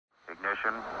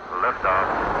ignition. Liftoff.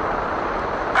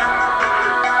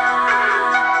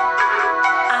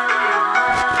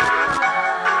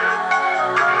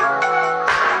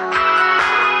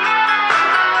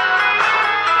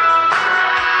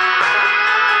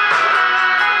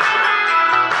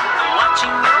 Watching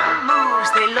your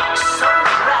moves, they look so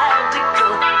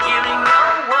radical. Hearing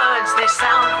your words, they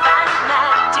sound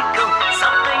fanatical.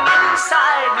 Something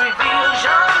inside reveals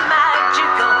you're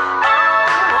magical.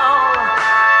 Oh,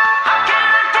 how can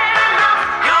I get enough?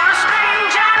 You're a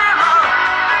strange animal.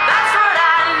 That's what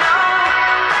I know.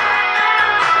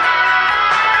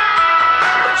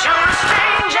 But you're a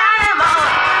strange animal.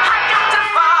 I got to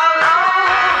follow.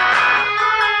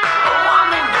 Oh, I'm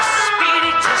in the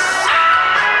spiritus.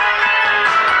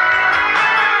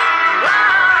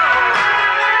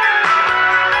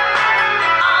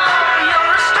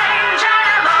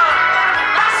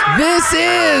 This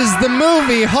is the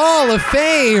Movie Hall of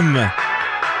Fame.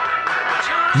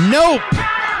 Nope.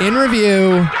 In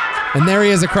review. And there he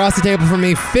is across the table from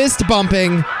me, fist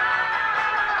bumping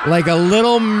like a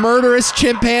little murderous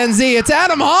chimpanzee. It's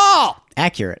Adam Hall.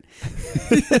 Accurate.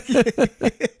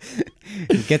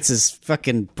 He gets his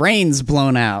fucking brains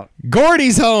blown out.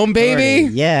 Gordy's home, baby.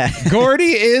 Gordy, yeah.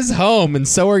 Gordy is home, and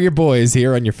so are your boys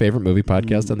here on your favorite movie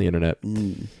podcast on the internet.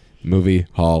 Movie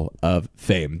Hall of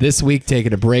Fame. This week,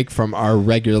 taking a break from our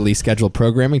regularly scheduled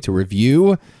programming to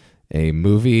review a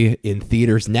movie in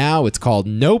theaters now. It's called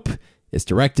Nope. It's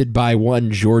directed by one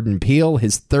Jordan Peele,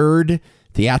 his third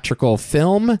theatrical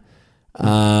film,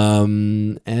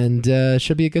 and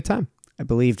should be a good time. I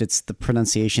believe the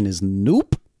pronunciation is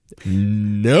Nope.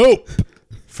 Nope.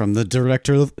 From the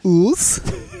director of Ooth.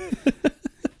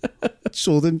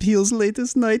 Jordan Peele's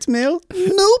latest nightmare.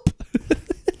 Nope.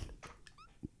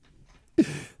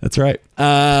 That's right.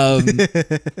 Hey,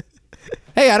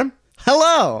 Adam.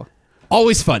 Hello.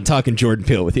 Always fun talking Jordan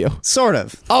Peele with you. Sort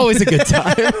of. Always a good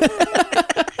time.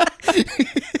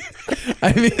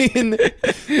 I mean,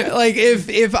 like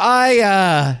if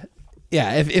I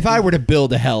were to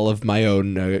build a hell of my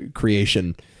own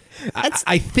creation,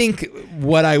 I think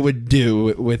what I would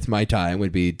do with my time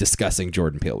would be discussing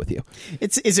Jordan Peele with you.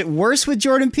 Is it worse with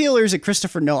Jordan Peele or is it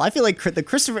Christopher Nolan? I feel like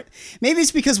maybe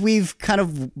it's because we've kind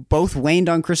of both waned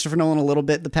on Christopher Nolan a little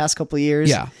bit the past couple of years.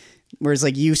 Yeah. Whereas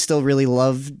like you still really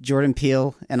love Jordan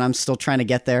Peele and I'm still trying to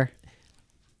get there.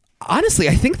 Honestly,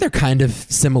 I think they're kind of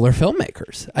similar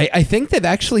filmmakers. I think they've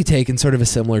actually taken sort of a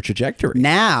similar trajectory.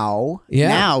 Now,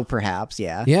 perhaps,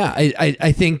 yeah. Yeah,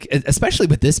 I think, especially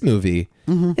with this movie,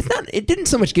 it didn't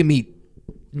so much give me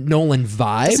Nolan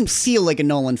vibes. It doesn't feel like a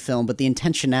Nolan film, but the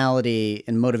intentionality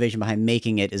and motivation behind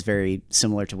making it is very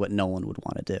similar to what Nolan would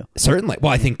want to do. Certainly.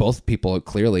 Well, I think both people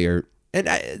clearly are,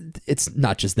 and it's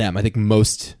not just them. I think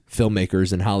most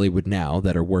filmmakers in Hollywood now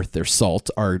that are worth their salt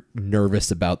are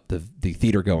nervous about the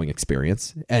theater going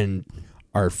experience and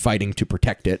are fighting to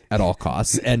protect it at all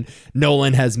costs. And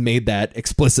Nolan has made that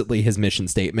explicitly his mission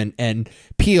statement. And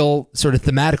Peele, sort of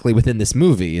thematically within this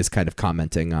movie, is kind of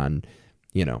commenting on,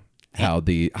 how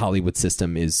the Hollywood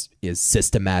system is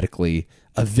systematically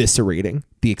eviscerating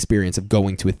the experience of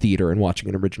going to a theater and watching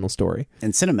an original story.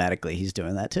 And cinematically, he's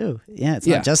doing that too. Yeah, it's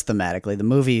not just thematically. The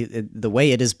movie, the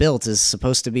way it is built is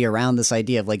supposed to be around this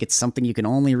idea of like it's something you can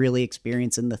only really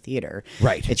experience in the theater.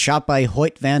 Right. It's shot by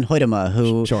Hoyt van Hoytema,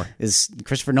 who is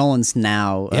Christopher Nolan's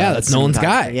now. Yeah, that's Nolan's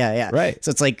guy. Yeah. Right.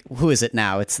 So it's like, who is it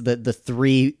now? It's the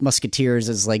three musketeers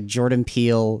is like Jordan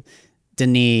Peele,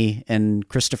 Denis, and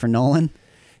Christopher Nolan.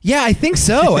 Yeah, I think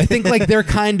so. I think like they're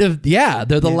kind of they're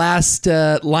the last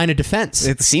line of defense.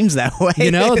 It seems that way.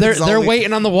 They're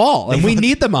waiting on the wall, and we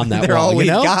need them on that they're wall. all we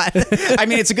got. I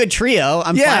mean, it's a good trio.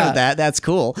 I'm fine with that. That's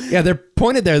cool. Yeah, they're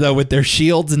pointed there though with their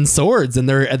shields and swords, and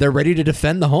they're ready to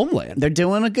defend the homeland. They're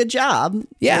doing a good job.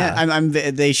 Yeah,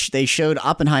 they showed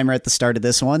Oppenheimer at the start of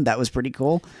this one. That was pretty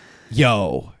cool.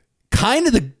 Yo. Kind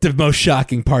of the most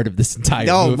shocking part of this entire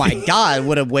movie. Oh my God,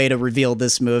 what a way to reveal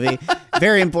this movie.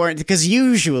 Very important, because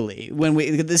usually when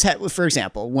for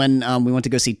example, when we went to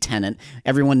go see Tenet,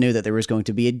 everyone knew that there was going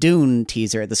to be a Dune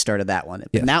teaser at the start of that one.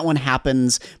 Yeah. And that one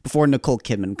happens before Nicole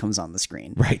Kidman comes on the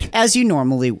screen. Right. As you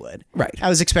normally would. Right. I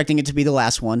was expecting it to be the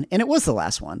last one, and it was the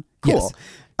last one. Cool.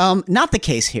 Yes. Not the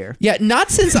case here. Yeah, not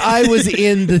since I was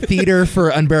in the theater for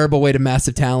Unbearable Weight of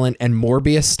Massive Talent and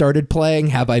Morbius started playing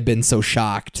have I been so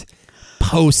shocked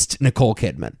post Nicole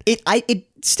Kidman. It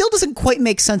still doesn't quite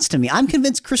make sense to me. I'm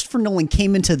convinced Christopher Nolan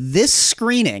came into this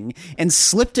screening and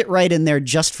slipped it right in there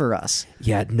just for us.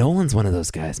 Yeah, Nolan's one of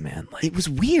those guys, man. Like, It was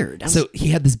weird. so he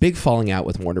had this big falling out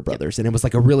with Warner Brothers, and it was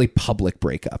like a really public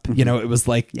breakup. You know, it was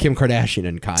like Kim Kardashian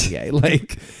and Kanye.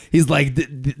 Like, he's like,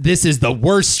 this is the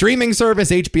worst streaming service,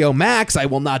 HBO Max. I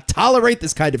will not tolerate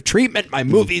this kind of treatment. My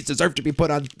movies deserve to be put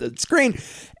on the screen.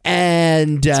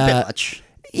 And It's a bit much.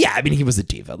 yeah, I mean, he was a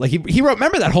diva. Like he wrote.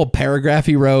 Remember that whole paragraph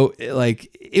he wrote? Like,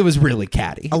 it was really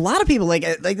catty. A lot of people like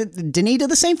Denis did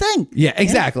the same thing. Yeah,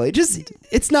 exactly. Just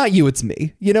it's not you, it's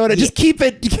me. You know what? Just keep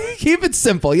it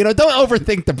simple. You know, don't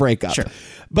overthink the breakup. Sure.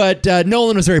 But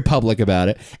Nolan was very public about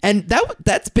it, and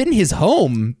that's been his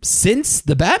home since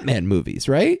the Batman movies,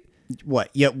 right? What?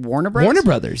 Yeah, Warner Brothers. Warner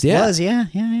Brothers, yeah. Was yeah.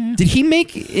 Did he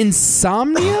make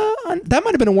Insomnia? That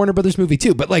might have been a Warner Brothers movie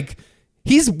too. But like,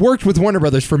 he's worked with Warner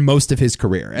Brothers for most of his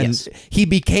career, and Yes. he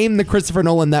became the Christopher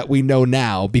Nolan that we know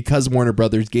now because Warner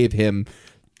Brothers gave him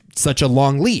such a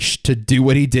long leash to do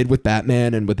what he did with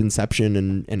Batman and with Inception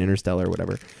and Interstellar or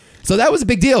whatever. So that was a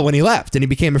big deal when he left and he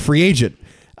became a free agent.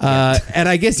 And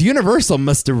I guess Universal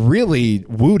must have really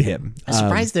wooed him. I'm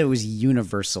surprised that it was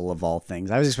Universal of all things.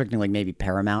 I was expecting like maybe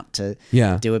Paramount to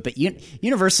Yeah. do it, but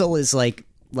Universal is like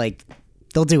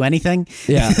they'll do anything.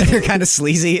 Yeah. They're kind of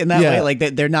sleazy in that Yeah. way.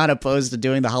 Like they're not opposed to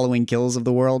doing the Halloween Kills of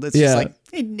the world. It's Yeah. just like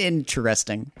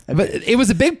interesting. But it was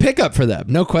a big pickup for them,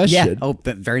 no question. Yeah. Oh,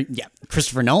 but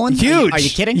Christopher Nolan. Huge. Are you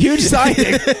kidding? Huge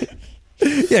signing.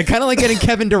 Yeah, kind of like getting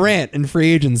Kevin Durant in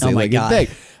free agency. Oh my like, God.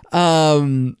 It's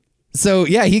big. So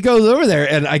yeah, he goes over there,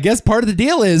 and I guess part of the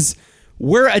deal is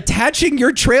we're attaching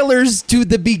your trailers to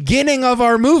the beginning of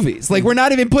our movies. Like, we're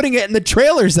not even putting it in the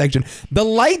trailer section. The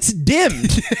lights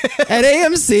dimmed at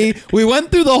AMC. We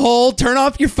went through the whole turn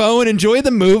off your phone, enjoy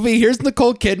the movie. Here's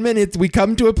Nicole Kidman. We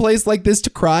come to a place like this to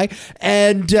cry,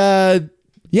 and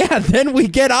yeah, then we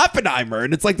get Oppenheimer,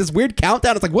 and it's like this weird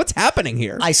countdown. It's like, what's happening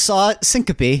here? I saw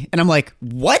Syncope, and I'm like,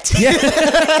 what? Yeah.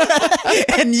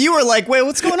 And you were like, wait,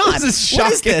 what's going on? This is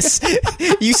What is shocking.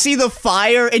 this? You see the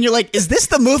fire, and you're like, is this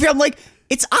the movie? I'm like,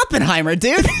 it's Oppenheimer,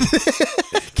 dude.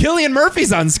 Cillian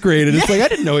Murphy's on screen, and it's like, I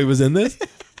didn't know he was in this.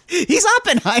 He's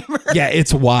Oppenheimer. Yeah,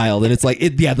 it's wild, and it's like,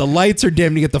 the lights are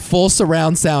dim. You get the full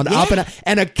surround sound,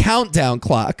 and a countdown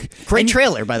clock. Great And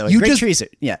trailer, by the way. you Great just- teaser.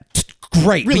 Yeah.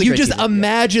 Great, Really but you great just teaser, yeah.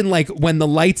 imagine like when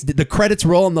the credits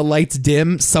roll and the lights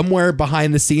dim, somewhere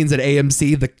behind the scenes at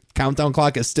AMC, the countdown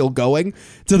clock is still going.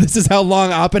 So this is how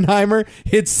long Oppenheimer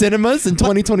hits cinemas in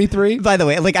 2023. By the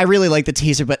way, like I really like the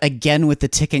teaser, but again with the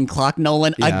ticking clock,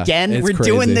 Nolan. Yeah, Again, it's we're crazy.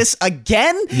 doing this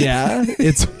again. Yeah,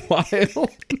 it's wild.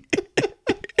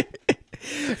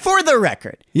 For the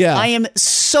record, Yeah. I am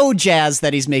so jazzed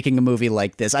that he's making a movie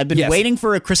like this. I've been Yes. waiting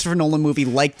for a Christopher Nolan movie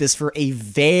like this for a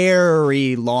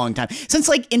very long time. Since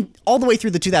like in all the way through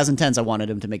the 2010s, I wanted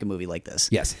him to make a movie like this.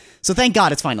 Yes. So thank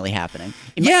God it's finally happening.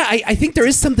 Yeah, I think there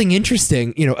is something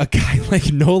interesting. You know, a guy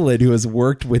like Nolan who has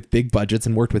worked with big budgets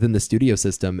and worked within the studio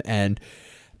system, and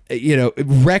you know,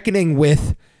 reckoning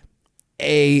with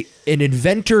an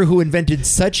inventor who invented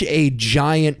such a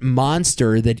giant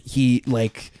monster that he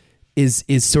like is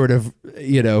sort of,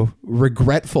 you know,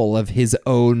 regretful of his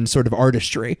own sort of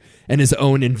artistry and his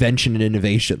own invention and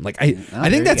innovation. Like I there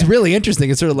think you that's go. really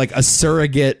interesting. It's sort of like a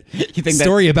surrogate think that-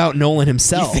 story about Nolan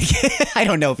himself. I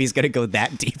don't know if he's going to go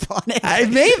that deep on it.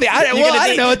 Maybe. I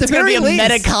don't know. At the it's gonna very be a least,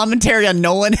 meta commentary on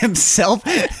Nolan himself.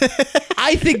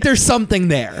 I think there's something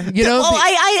there. You know, Well,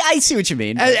 I see what you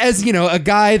mean. as you know, a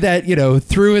guy that, you know,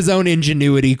 through his own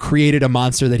ingenuity created a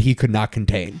monster that he could not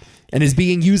contain and is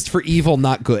being used for evil,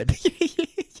 not good.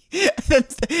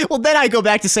 Well, then I go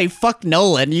back to say, fuck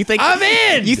Nolan. You think I'm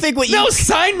in. You think what you? No,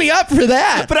 sign me up for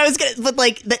that. But I was gonna. But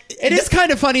like, It is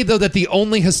kind of funny though that the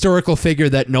only historical figure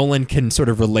that Nolan can sort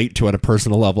of relate to on a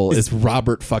personal level is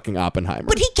Robert fucking Oppenheimer.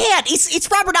 But he can't. It's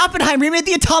Robert Oppenheimer. He made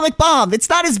the atomic bomb. It's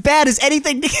not as bad as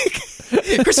anything.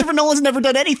 Christopher Nolan's never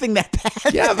done anything that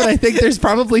bad. Yeah, but I think there's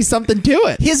probably something to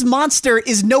it. His monster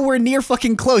is nowhere near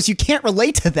fucking close. You can't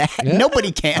relate to that.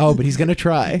 Nobody can. Oh, but he's gonna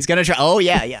try. He's gonna try. Oh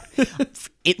yeah.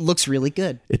 It looks really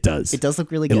good. It does. It does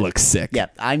look really good. It looks sick. Yeah,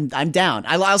 I'm down.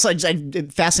 I'm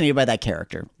fascinated by that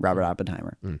character, Robert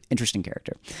Oppenheimer. Interesting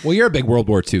character. Well, you're a big World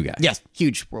War II guy. Yes,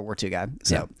 huge World War II guy.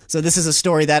 So this is a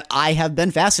story that I have been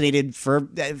fascinated for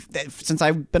since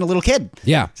I've been a little kid.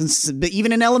 Yeah. Since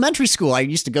even in elementary school, I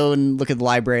used to go and look at the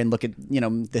library and look at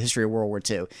the history of World War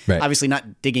II. Right. Obviously,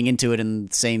 not digging into it in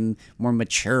the same more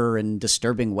mature and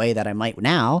disturbing way that I might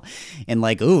now. And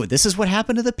like, ooh, this is what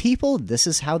happened to the people. This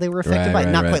is how they were affected by it.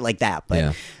 not right. quite like that,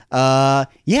 but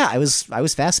Yeah. I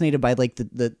was fascinated by like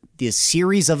the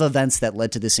series of events that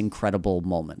led to this incredible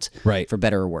moment, Right. For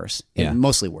better or worse, Yeah. And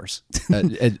mostly worse.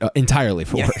 Entirely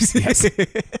for worse. Yes.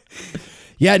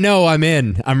 Yeah, no, I'm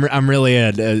in. I'm really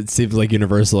in. It seems like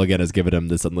Universal again has given him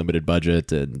this unlimited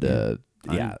budget, and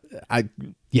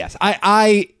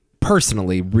I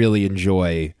personally really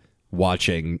enjoy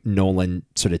watching Nolan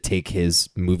sort of take his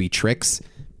movie tricks,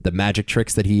 the magic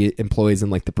tricks that he employs in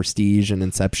like The Prestige and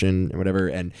Inception and whatever,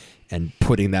 and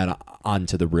putting that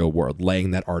onto the real world,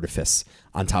 laying that artifice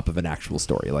on top of an actual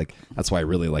story. Like that's why I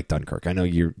really like Dunkirk. I know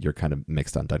you're kind of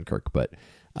mixed on Dunkirk, but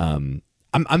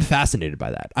I'm fascinated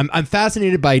by that. I'm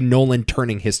fascinated by Nolan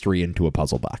turning history into a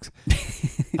puzzle box.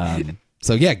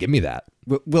 So yeah, give me that.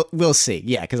 We'll see.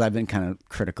 Yeah, because I've been kind of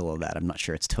critical of that. I'm not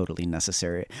sure it's totally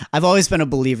necessary. I've always been a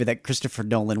believer that Christopher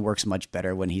Nolan works much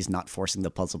better when he's not forcing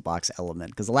the puzzle box element.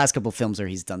 Because the last couple films where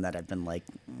he's done that, I've been like,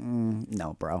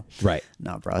 no, bro. Right.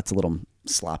 No, bro. It's a little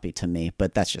sloppy to me,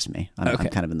 but that's just me. I'm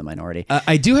kind of in the minority.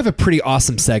 I do have a pretty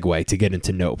awesome segue to get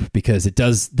into Nope, because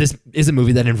this is a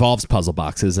movie that involves puzzle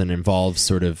boxes and involves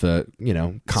sort of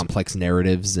complex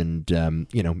narratives and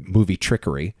movie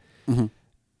trickery. Mm-hmm.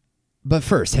 But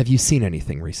first, have you seen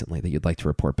anything recently that you'd like to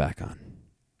report back on?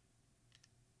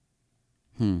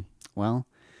 Well,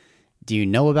 do you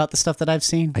know about the stuff that I've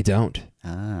seen? I don't.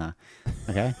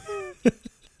 Okay.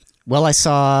 Well, I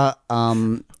saw a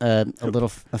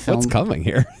film. What's coming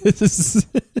here? This is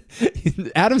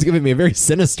Adam's giving me a very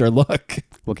sinister look.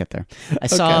 We'll get there. I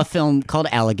saw a film called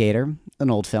Alligator, an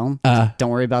old film. Don't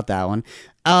worry about that one.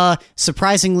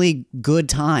 Surprisingly good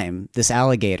time. This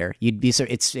Alligator, you'd be so.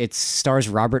 It stars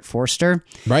Robert Forster.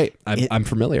 Right, I'm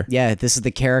familiar. Yeah, this is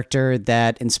the character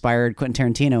that inspired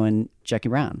Quentin Tarantino and Jackie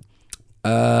Brown.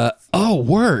 Oh,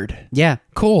 word. Yeah,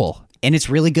 Cool. and it's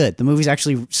really good. The movie's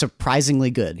actually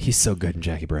surprisingly good. He's so good in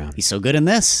Jackie Brown. He's so good in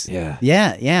this. Yeah.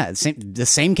 Yeah. The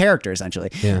same character essentially.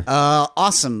 Yeah.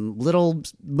 Awesome little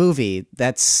movie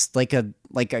that's like a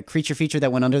creature feature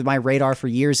that went under my radar for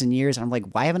years and years. And I'm like,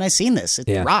 why haven't I seen this? It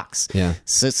Yeah. rocks. Yeah.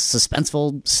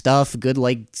 Suspenseful stuff. Good,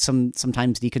 like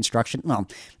sometimes deconstruction. Well,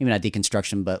 maybe not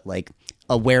deconstruction, but like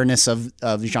awareness of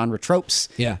genre tropes.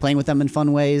 Yeah. Playing with them in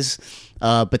fun ways.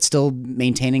 But still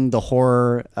maintaining the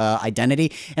horror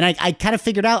identity. And I kind of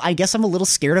figured out, I guess I'm a little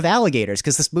scared of alligators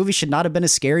because this movie should not have been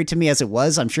as scary to me as it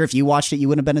was. I'm sure if you watched it, you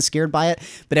wouldn't have been as scared by it.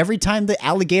 But every time the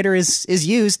alligator is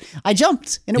used, I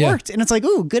jumped and it worked. And it's like,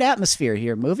 ooh, good atmosphere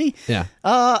here, movie. Yeah.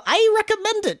 I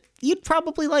recommend it. You'd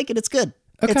probably like it. It's good.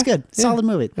 Okay. It's good. Yeah. Solid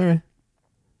movie. All right.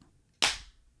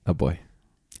 Oh boy.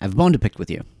 I have a bone to pick with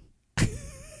you.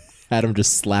 Adam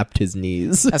just slapped his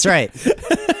knees. That's right.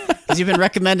 Because you've been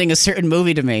recommending a certain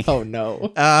movie to me. Oh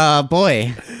no.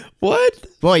 Boy,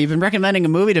 What? you've been recommending a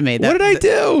movie to me. What did I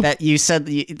do? That you said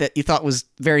that you thought was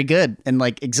very good and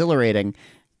like exhilarating.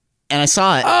 And I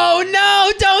saw it. Oh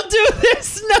no, don't do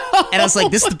this. No. And I was like,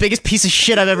 this is the biggest piece of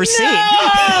shit I've ever seen.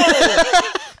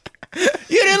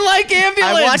 You didn't like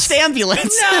Ambulance. I watched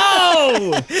Ambulance.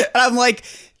 No. And I'm like,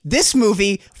 this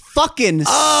movie fucking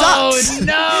sucks. Oh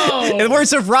no. In the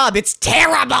words of Rob, it's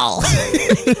terrible.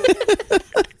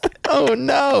 Oh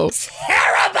no.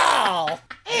 Terrible.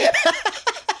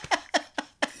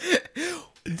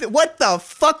 What the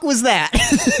fuck was that?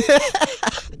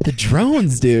 The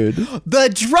drones, dude. The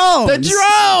drones. The drones!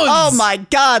 Oh my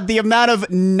god, the amount of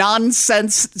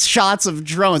nonsense shots of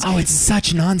drones. Oh, it's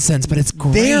such nonsense, but it's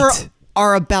great. There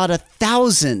are about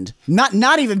 1,000,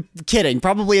 not even kidding,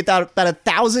 probably about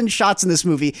 1,000 shots in this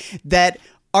movie that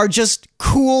are just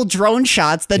cool drone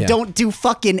shots that don't do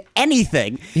fucking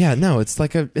anything. Yeah, no, it's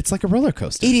like a roller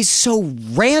coaster. It is so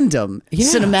random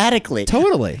cinematically.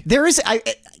 Totally. There is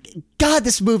God,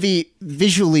 this movie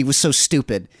visually was so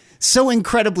stupid. So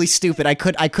incredibly stupid. I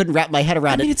couldn't wrap my head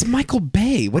around I mean, it. it's Michael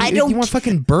Bay. What do you, I don't- you want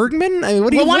fucking Bergman? I mean,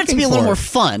 what are I you want it to looking be a little for? more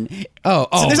fun. Oh.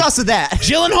 So there's also that.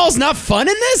 Gyllenhaal's not fun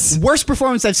in this? Worst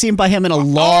performance I've seen by him in a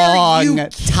long Are you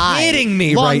time. kidding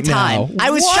me long right time. now? I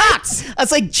was What? shocked. I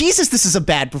was like, Jesus, this is a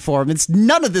bad performance.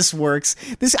 None of this works.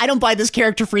 I don't buy this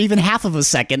character for even half of a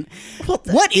second.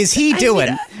 What is he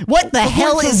doing? What the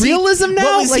hell For is realism he? now?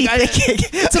 What was he Like, thinking?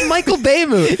 It's a Michael Bay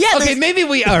movie. Yeah, Okay,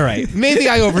 there's- all right. Maybe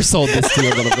I oversold this to you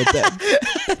a little bit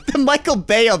then. The Michael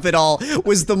Bay of it all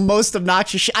was the most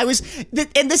obnoxious.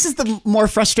 And this is the more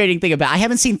frustrating thing about it. I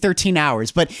haven't seen 13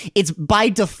 Hours, but it's by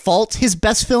default his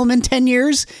best film in 10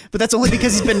 years. But that's only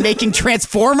because he's been making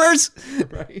Transformers.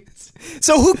 Right.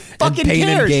 So who fucking Pain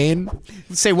cares? and Gain.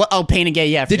 Say what? Oh, Pain and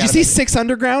Gain. Yeah. I Did you forgot see about Six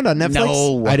Underground on Netflix?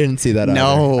 No. I didn't see that either.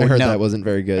 No, I heard no. that wasn't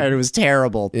very it. good. It was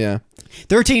terrible. Yeah.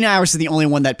 13 Hours is the only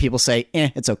one that people say,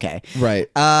 it's okay. Right.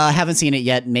 Haven't seen it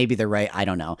yet. Maybe they're right. I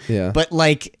don't know. Yeah. But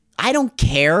like, I don't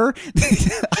care.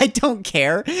 I don't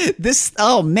care. This,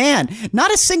 oh man,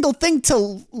 not a single thing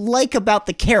to like about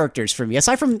the characters for me,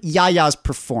 aside from Yaya's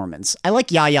performance. I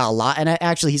like Yaya a lot, and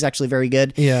he's actually very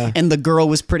good. Yeah. And the girl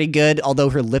was pretty good, although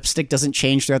her lipstick doesn't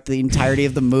change throughout the entirety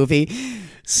of the movie.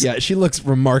 Yeah, she looks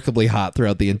remarkably hot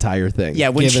throughout the entire thing. Yeah,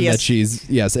 when given she has- that she's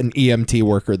an EMT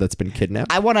worker that's been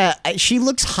kidnapped. She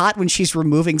looks hot when she's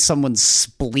removing someone's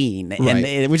spleen,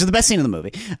 Right. which is the best scene in the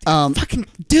movie. Fucking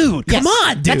dude, Yes. come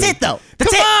on, dude. That's it, though.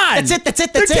 That's Come it. on. That's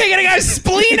it. They're taking a guy's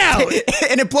spleen out.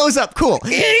 And it blows up. Cool.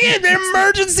 Idiot, an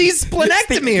emergency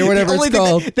splenectomy or whatever The it's only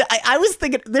called. thing I was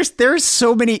thinking there's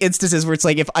so many instances where it's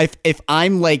like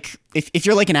if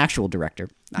you're like an actual director,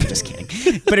 I'm just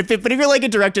kidding, but if you're like a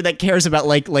director that cares about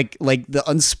like the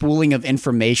unspooling of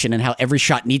information and how every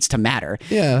shot needs to matter.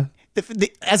 Yeah.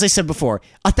 As I said before,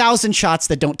 1,000 shots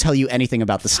that don't tell you anything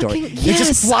about the story. They're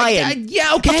just Yes, flying.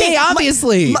 okay,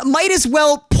 obviously. Might as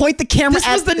well point the camera This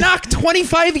at was the knock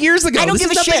 25 years ago. I don't this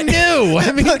give is a nothing shit. new.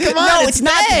 I mean, come on. No, it's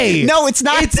not. Bay. No, it's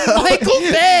not. It's though. Michael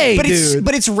Bay, but dude.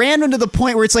 it's random to the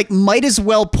point where it's like might as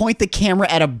well point the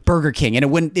camera at a Burger King and it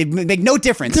would make no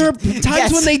difference. There are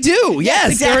times when they do.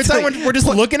 Yes, there are times when we're just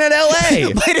looking at LA.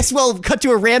 Might as well cut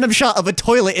to a random shot of a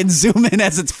toilet and zoom in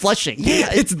as it's flushing.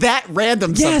 It's that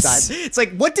random Yes. sometimes. It's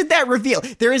like, what did that reveal?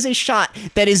 There is a shot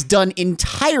that is done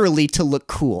entirely to look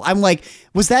cool. I'm like,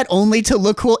 was that only to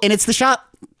look cool? And it's the shot.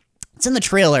 It's in the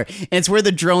trailer, and it's where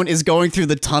the drone is going through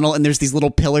the tunnel, and there's these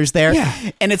little pillars there. Yeah.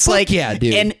 And it's Fuck like, yeah,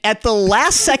 dude. And at the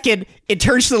last second, it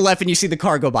turns to the left, and you see the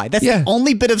car go by. That's Yeah. the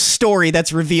only bit of story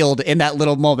that's revealed in that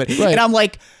little moment. Right. And I'm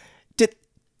like,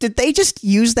 did they just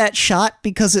use that shot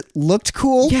because it looked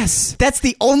cool? Yes. That's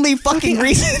the only fucking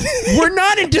reason. We're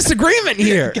not in disagreement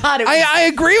here. God, it was- I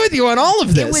agree with you on all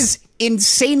of this. It was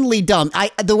insanely dumb.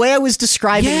 The way I was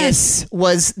describing Yes. it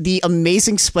was the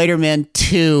Amazing Spider-Man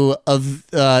 2 of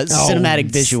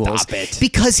cinematic visuals. stop it.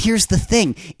 Because here's the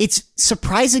thing. It's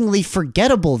surprisingly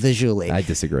forgettable visually. I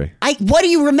disagree. What do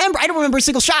you remember? I don't remember a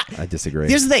single shot. I disagree.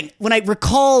 Here's the thing. When I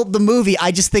recall the movie,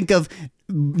 I just think of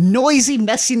noisy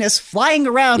messiness flying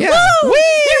around. Yeah. Woo! Whee!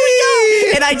 Here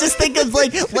we go. And I just think of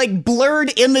like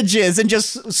blurred images and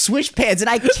just swish pans, and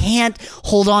I can't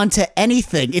hold on to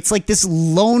anything. It's like this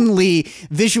lonely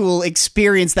visual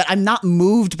experience that I'm not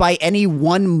moved by any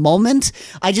one moment.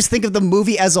 I just think of the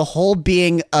movie as a whole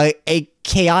being a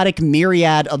chaotic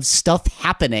myriad of stuff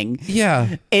happening.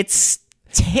 Yeah. It's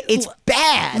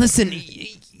bad. Listen,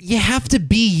 you have to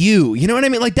be you. You know what I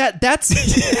mean? Like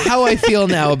that's how I feel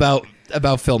now about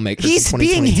filmmakers. He's in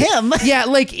being 2022. him. Yeah,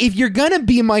 like if you're gonna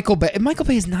be Michael Bay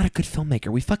is not a good filmmaker.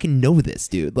 We fucking know this,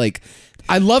 dude. Like,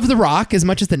 I love The Rock as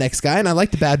much as the next guy, and I like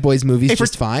the Bad Boys movies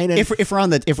just fine. And If we're on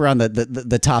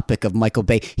the topic of Michael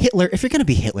Bay, Hitler, if you're gonna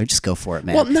be Hitler, just go for it,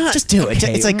 man. just do it.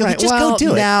 okay, It's like right. just Well, go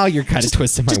do it. Now you're kind of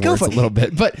twisting my just go words for a it. little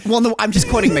bit, but Well, no, I'm just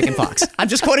quoting Megan Fox.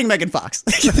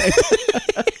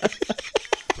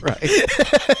 right.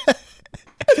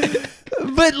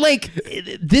 But like,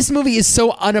 this movie is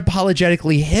so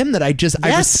unapologetically him that I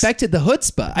respected the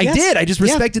chutzpah. I Yes. did. I just Yeah.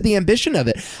 respected the ambition of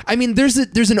it. I mean,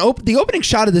 the opening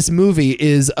shot of this movie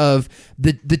is of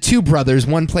the two brothers,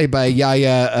 one played by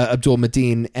Yahya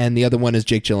Abdul-Mateen, and the other one is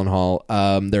Jake Gyllenhaal.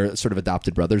 They're sort of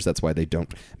adopted brothers. That's why they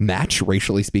don't match,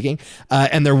 racially speaking.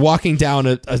 And they're walking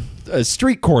down a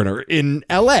street corner in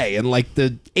LA in like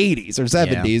the 80s or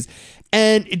 70s.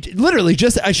 And literally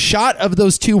just a shot of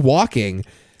those two walking.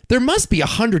 There must be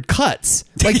 100 cuts.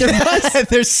 Like there must.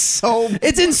 There's so.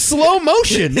 It's in slow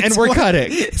motion, and we're cutting.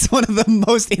 It's one of the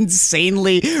most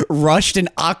insanely rushed and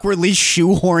awkwardly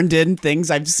shoehorned in things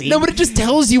I've seen. No, but it just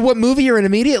tells you what movie you're in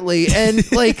immediately.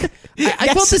 And like,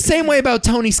 I felt the same way about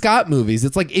Tony Scott movies.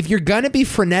 It's like, if you're gonna be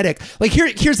frenetic, like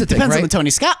here's the thing, Depends right? on the Tony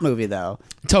Scott movie, though.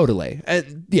 Totally.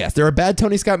 Yes, there are bad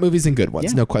Tony Scott movies and good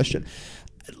ones, Yeah. no question.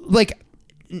 Like,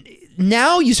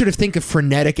 now you sort of think of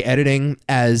frenetic editing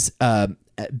as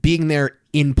being there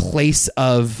in place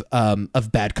of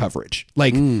bad coverage.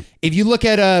 Like, if you look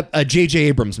at a J.J.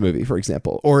 Abrams movie, for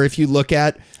example, or if you look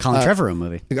at Colin Trevorrow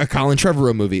movie. a Colin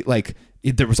Trevorrow movie, like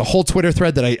there was a whole Twitter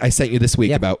thread that I sent you this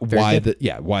week about why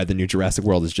the new Jurassic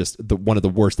World is just one of the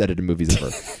worst edited movies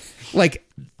ever. Like,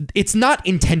 it's not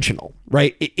intentional,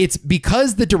 right? It's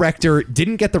because the director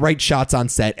didn't get the right shots on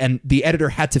set, and the editor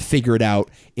had to figure it out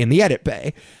in the edit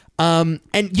bay. And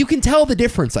you can tell the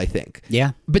difference, I think.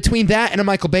 Yeah. Between that and a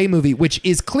Michael Bay movie, which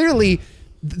is clearly,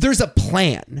 there's a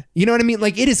plan. You know what I mean?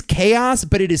 Like, it is chaos,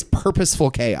 but it is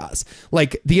purposeful chaos.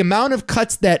 Like, the amount of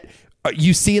cuts that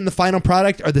you see in the final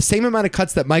product are the same amount of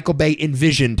cuts that Michael Bay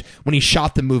envisioned when he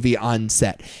shot the movie on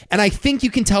set. And I think you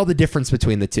can tell the difference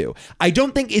between the two. I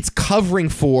don't think it's covering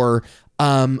for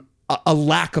a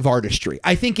lack of artistry.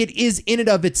 I think it is in and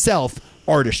of itself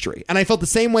artistry. And I felt the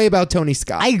same way about Tony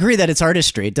Scott. I agree that it's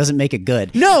artistry. It doesn't make it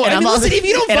good. No, And I mean, I'm listen, if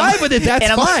you don't and I'm- vibe with it, that's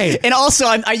and I'm- fine. And also,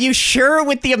 are you sure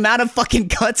with the amount of fucking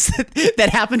cuts that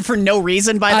happened for no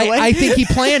reason, by the way? I think he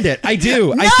planned it. I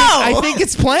do. No! I think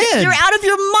it's planned. You're out of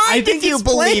your I mind think if you it's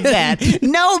believe planned. that.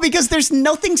 No, because there's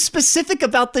nothing specific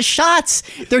about the shots.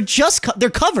 They're just they're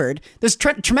covered. There's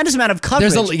tremendous amount of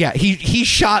coverage. He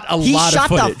shot a He lot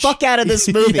shot of footage. the fuck out of this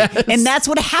movie. Yes. And that's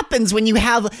what happens when you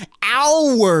have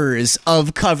hours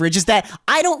of coverage, is that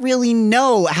I don't really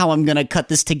know how I'm going to cut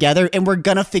this together, and we're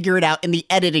going to figure it out in the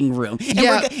editing room.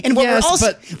 And what yes, we're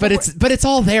also, but it's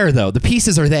all there though. The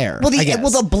pieces are there. well, I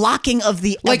guess. the blocking of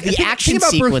the action think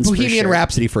about sequence for Bohemian sure.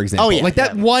 Rhapsody, for example. Oh, yeah, like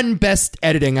that yeah. won Best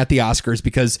Editing at the Oscars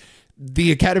because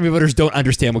the Academy voters don't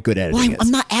understand what good editing Well, is.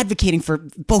 I'm not advocating for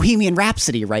Bohemian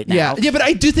Rhapsody right now. Yeah, but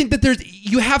I do think that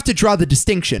you have to draw the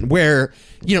distinction where,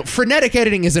 frenetic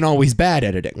editing isn't always bad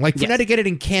editing. Like, frenetic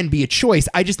editing can be a choice.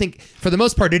 I just think, for the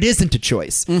most part, it isn't a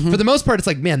choice. Mm-hmm. For the most part, it's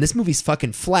like, man, this movie's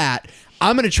fucking flat.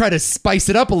 I'm going to try to spice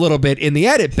it up a little bit in the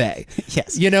edit bay.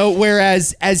 Yes.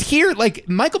 Whereas as here, like,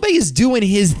 Michael Bay is doing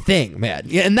his thing, man.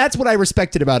 Yeah, and that's what I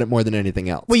respected about it more than anything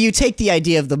else. Well, you take the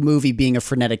idea of the movie being a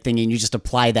frenetic thing and you just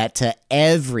apply that to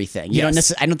everything. You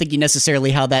Yes. I don't think you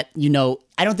necessarily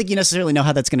I don't think you necessarily know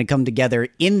how that's going to come together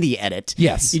in the edit.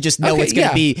 Yes. You just know Okay, it's going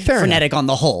to be fair frenetic on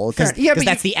the whole, because but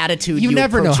that's the attitude you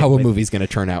never know approach how it a with. movie's going to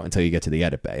turn out until you get to the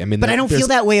edit bay. I mean, But I don't there's- feel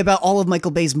that way about all of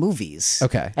Michael Bay's movies.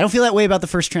 Okay. I don't feel that way about the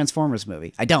first Transformers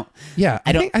movie. I don't. Yeah,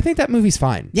 I think that movie's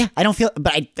fine. Yeah, I don't feel,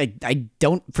 but I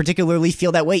don't particularly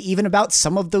feel that way even about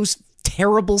some of those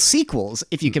terrible sequels,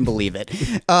 if you can believe it.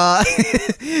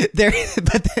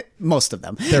 Most of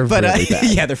them. They're really bad.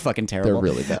 Yeah, they're fucking terrible. They're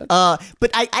really bad.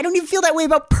 But I don't even feel that way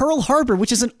about Pearl Harbor,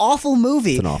 which is an awful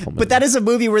movie. It's an awful movie. But that is a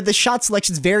movie where the shot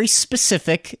selection is very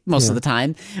specific most of the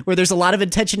time, where there's a lot of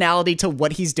intentionality to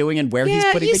what he's doing and where he's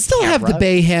putting you the still have camera. the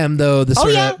Bayhem though, the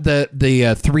sort yeah. of the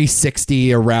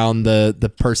 360 around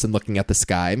the person looking at the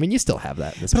sky. I mean, you still have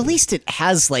that in this But at movie. least it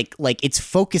has like it's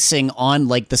focusing on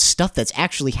like the stuff that's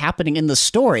actually happening in the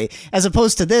story, as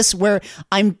opposed to this where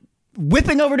I'm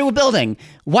whipping over to a building.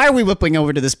 Why are we whipping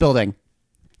over to this building?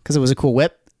 Because it was a cool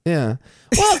whip. Yeah.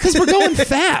 Well, because we're going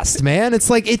fast, man.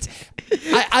 It's like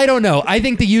I don't know. I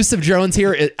think the use of drones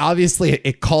here,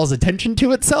 it calls attention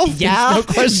to itself. Yeah, There's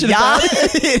no question about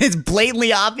it. It's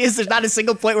blatantly obvious. There's not a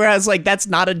single point where I was like, "That's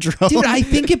not a drone." Dude, I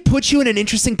think it puts you in an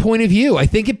interesting point of view. I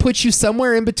think it puts you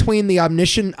somewhere in between the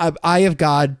omniscient eye of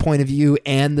God point of view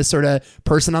and the sort of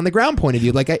person on the ground point of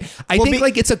view. Like I think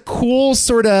like it's a cool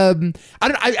sort of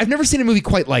I've never seen a movie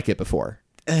quite like it before.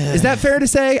 Is that fair to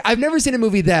say? I've never seen a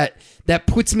movie that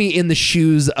puts me in the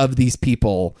shoes of these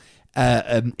people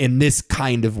in this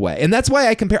kind of way. And that's why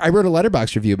I wrote a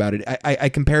Letterboxd review about it. I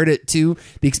compared it to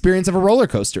the experience of a roller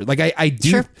coaster. Like I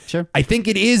do. Sure. I think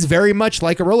it is very much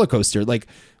like a roller coaster. Like,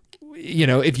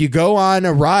 if you go on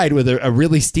a ride with a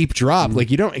really steep drop,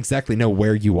 like you don't exactly know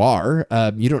where you are.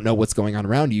 You don't know what's going on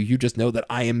around you. You just know that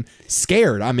I am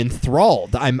scared. I'm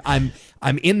enthralled. I'm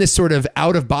in this sort of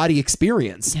out of body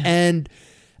experience. And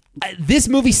this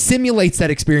movie simulates that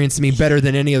experience to me better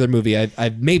than any other movie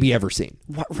I've maybe ever seen.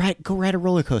 Go ride a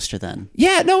roller coaster then.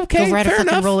 Yeah, no, okay, Go ride a fair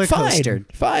fucking enough. roller Fine, coaster.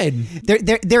 Fine.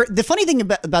 The funny thing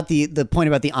about the point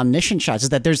about the omniscient shots is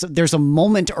that there's a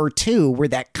moment or two where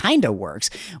that kind of works,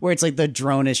 where it's like the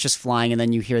drone is just flying and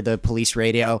then you hear the police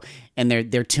radio and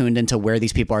they're tuned into where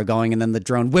these people are going, and then the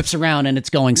drone whips around and it's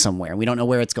going somewhere. We don't know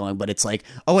where it's going, but it's like,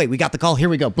 oh wait, we got the call. Here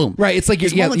we go. Boom. Right. It's like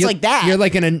There's moments like that. You're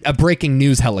like in a breaking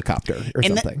news helicopter or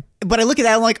And something. but I look at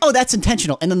that, I'm like, oh, that's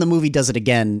intentional. And then the movie does it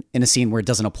again in a scene where it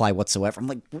doesn't apply whatsoever. I'm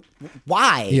like,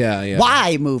 why? Yeah.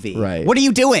 Why, movie? Right. What are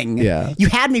you doing? Yeah. You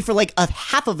had me for like a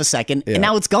half of a second, and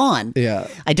now it's gone. Yeah.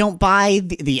 I don't buy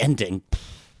the ending.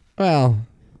 Well,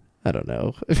 I don't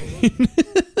know.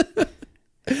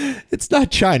 It's not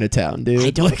Chinatown, dude. I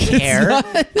don't care.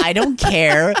 I don't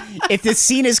care if this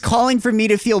scene is calling for me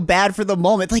to feel bad for the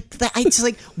moment. Like, it's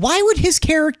like, why would his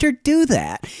character do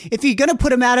that? If you're gonna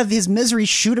put him out of his misery,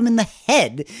 shoot him in the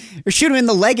head or shoot him in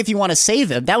the leg if you want to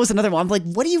save him. That was another one. I'm like,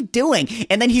 what are you doing?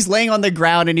 And then he's laying on the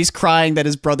ground and he's crying that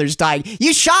his brother's dying.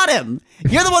 You shot him.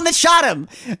 You're the one that shot him.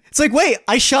 It's like, wait,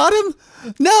 I shot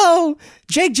him? No,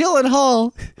 Jake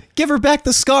Gyllenhaal. Give her back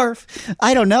the scarf.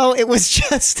 I don't know. It was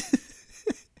just.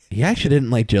 He actually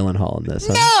didn't like Gyllenhaal in this.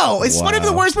 Huh? No, it's one of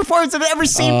the worst performances I've ever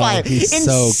seen by him. He's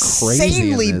so crazy in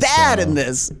Insanely this, bad though. in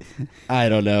this. I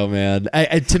don't know, man.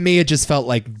 To me, it just felt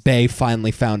like Bay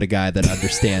finally found a guy that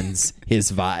understands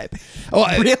his vibe. Oh,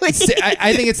 Really?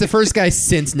 I think it's the first guy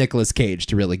since Nicolas Cage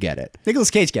to really get it.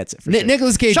 Nicolas Cage gets it. For sure.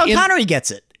 Nicolas Cage. Sean Connery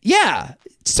gets it. Yeah,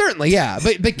 certainly, yeah.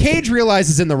 But Cage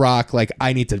realizes in The Rock, like,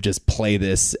 I need to just play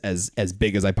this as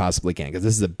big as I possibly can because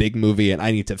this is a big movie and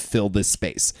I need to fill this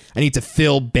space. I need to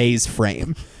fill Bay's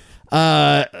frame.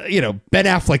 Ben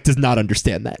Affleck does not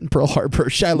understand that in Pearl Harbor.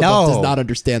 Shia LaBeouf does not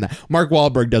understand that. Mark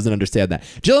Wahlberg doesn't understand that.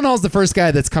 Gyllenhaal's the first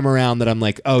guy that's come around that I'm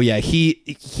like, oh yeah, he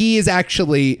is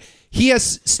actually... He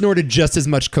has snorted just as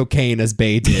much cocaine as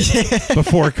Bay did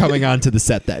before coming onto the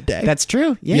set that day. That's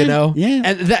true. Yeah. You know? Yeah.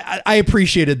 And that, I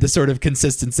appreciated the sort of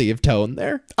consistency of tone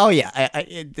there. Oh yeah.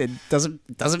 It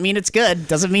doesn't mean it's good.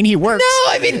 Doesn't mean he works.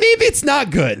 No, I mean, maybe it's not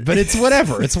good, but it's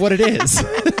whatever. It's what it is.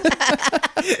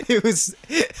 It was...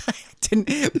 I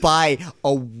didn't buy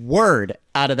a word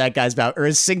out of that guy's mouth or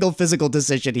a single physical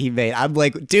decision he made. I'm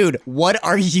like, dude, what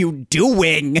are you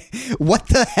doing? What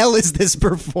the hell is this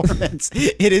performance?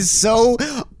 It is so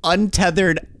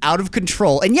untethered, out of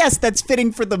control. And yes, that's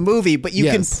fitting for the movie, but you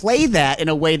can play that in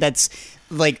a way that's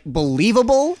like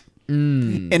believable.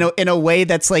 In a way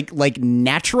that's like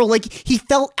natural. Like he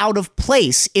felt out of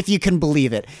place, if you can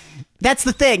believe it. That's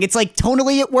the thing. It's like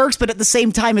tonally it works, but at the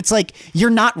same time, it's like you're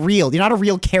not real. You're not a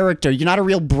real character. You're not a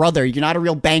real brother. You're not a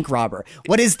real bank robber.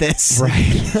 What is this?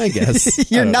 Right. I guess.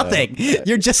 You're nothing.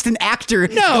 You're just an actor.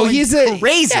 No, he's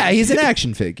crazy. Yeah, he's an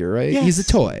action figure, right? Yes. He's a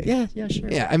toy. Yeah, sure.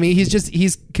 Yeah, I mean,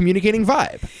 he's communicating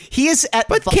vibe. He is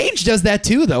But Cage does that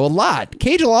too, though, a lot.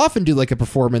 Cage will often do like a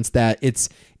performance that it's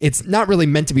not really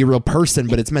meant to be a real person,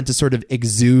 but it's meant to sort of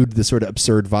exude the sort of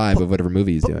absurd vibe of whatever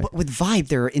movie he's doing. But with vibe,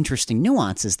 there are interesting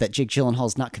nuances that Jake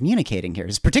Gyllenhaal's not communicating here,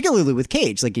 particularly with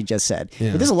Cage, like you just said.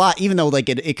 Yeah. There's a lot, even though like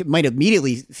it might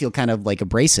immediately feel kind of like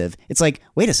abrasive. It's like,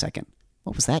 wait a second,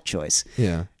 what was that choice?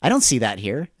 Yeah. I don't see that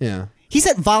here. Yeah. He's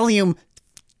at volume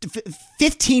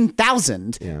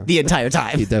 15,000 the entire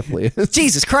time. He definitely is.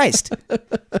 Jesus Christ.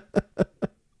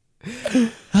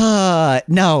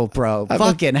 No, bro.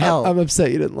 Fucking hell. I'm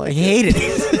upset you didn't like I it. hated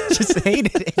it. Just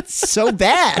hated it. It's so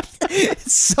bad.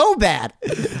 It's so bad.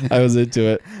 I was into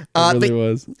it. I really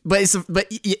was.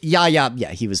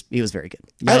 Yeah, he was very good.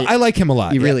 I like him a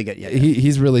lot. He's really good. Yeah.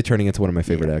 He's really turning into one of my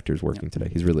favorite actors working today.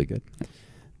 He's really good.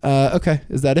 Okay,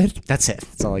 is that it? That's it.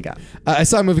 That's all I got. I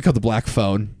saw a movie called The Black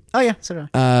Phone. Oh yeah, so do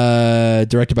I.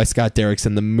 Directed by Scott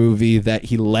Derrickson, the movie that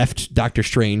he left Doctor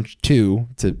Strange 2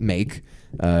 to make.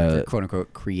 Quote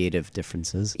unquote creative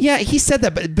differences. Yeah, he said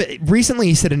that, but recently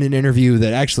he said in an interview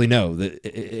that actually no, that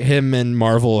him and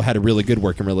Marvel had a really good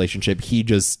working relationship. He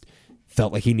just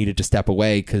felt like he needed to step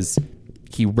away because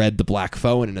he read The Black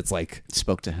Phone and it's like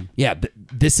Spoke to him. Yeah,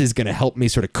 this is going to help me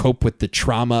sort of cope with the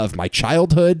trauma of my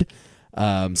childhood.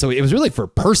 So it was really for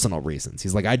personal reasons.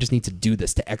 He's like, I just need to do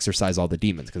this to exorcise all the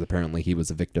demons because apparently he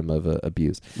was a victim of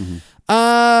abuse.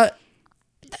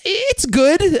 It's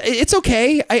good. It's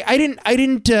okay. I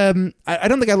don't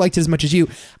think I liked it as much as you.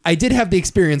 I did have the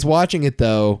experience watching it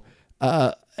though.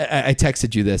 I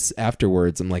texted you this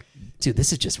afterwards. I'm like, dude,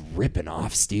 this is just ripping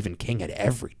off Stephen King at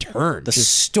every turn. The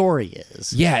story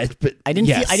is. Yeah, but I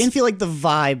didn't feel like the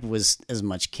vibe was as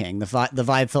much King. The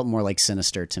vibe felt more like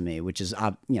Sinister to me, which is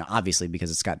obviously because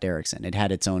it's Scott Derrickson. It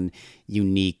had its own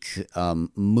unique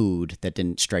mood that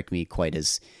didn't strike me quite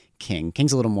as King.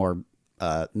 King's a little more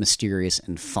mysterious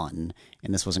and fun,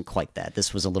 and this wasn't quite that.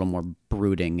 This was a little more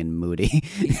brooding and moody.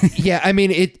 Yeah, I mean,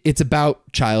 it's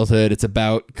about childhood. It's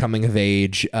about coming of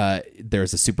age.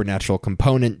 There's a supernatural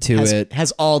component to it.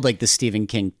 Has all like the Stephen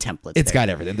King templates. It's got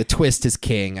everything. The twist is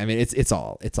King. I mean, it's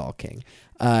all King.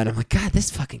 And I'm like, God, this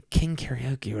fucking King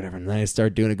karaoke or whatever. And then I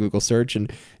started doing a Google search,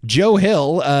 and Joe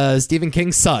Hill, Stephen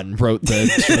King's son, wrote the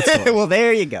short story. Well,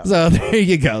 there you go. So there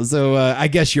you go. So I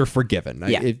guess you're forgiven.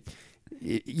 Yeah.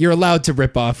 You're allowed to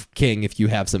rip off King if you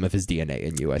have some of his DNA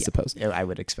in you, I suppose. I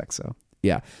would expect so.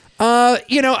 Yeah.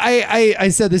 I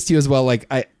said this to you as well.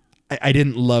 Like I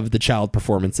didn't love the child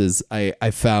performances.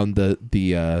 I found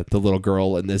the little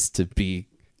girl in this to be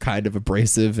kind of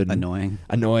abrasive and annoying,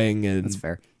 and that's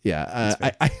fair. Yeah,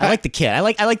 I like the kid. I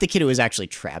like the kid who was actually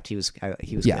trapped. He was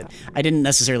good. I didn't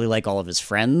necessarily like all of his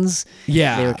friends.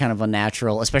 Yeah, they were kind of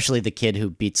unnatural, especially the kid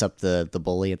who beats up the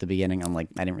bully at the beginning. I'm like,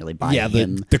 I didn't really buy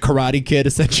him. The karate kid,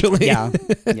 essentially. Yeah,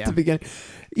 at the beginning.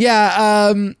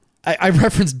 Yeah, I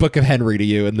referenced Book of Henry to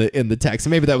you in the text.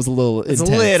 Maybe that was a little intense. It's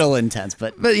a little intense,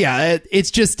 but yeah,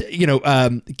 it's just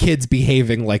kids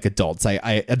behaving like adults.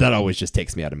 I that always just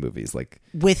takes me out of movies. Like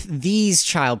with these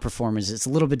child performers, it's a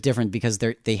little bit different because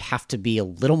they have to be a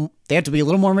little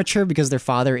more mature because their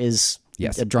father is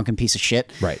a drunken piece of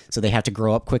shit. Right. So they have to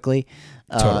grow up quickly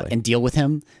Totally. and deal with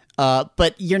him.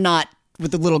 But you're not. With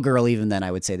the little girl, even then,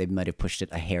 I would say they might have pushed it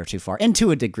a hair too far. And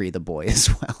to a degree, the boy as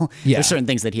well. Yeah. There's certain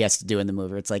things that he has to do in the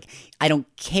movie. It's like, I don't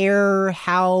care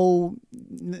how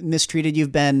mistreated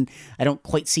you've been. I don't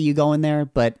quite see you going there.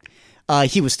 But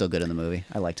He was still good in the movie.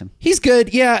 I liked him. He's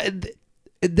good. Yeah.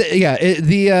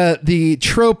 The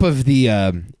trope of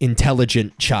the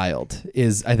intelligent child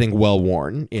is, I think, well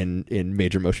worn in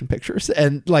major motion pictures,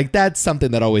 and like that's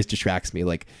something that always distracts me.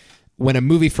 Like when a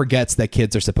movie forgets that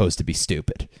kids are supposed to be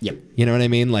stupid. Yep. You know what I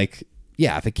mean? Like,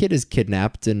 yeah, if a kid is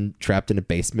kidnapped and trapped in a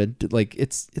basement, like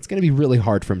it's going to be really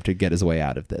hard for him to get his way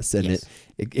out of this. And Yes.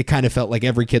 it kind of felt like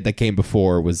every kid that came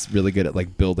before was really good at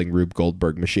like building Rube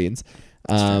Goldberg machines.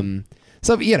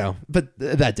 So, you know, but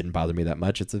that didn't bother me that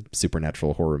much. It's a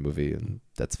supernatural horror movie, and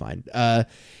that's fine.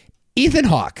 Ethan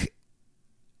Hawke,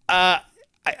 I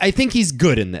think he's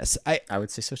good in this. I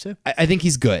would say so too. I think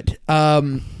he's good.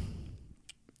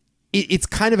 It's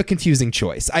kind of a confusing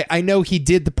choice. I know he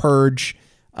did The Purge,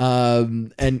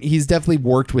 and he's definitely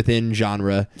worked within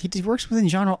genre. He works within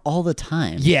genre all the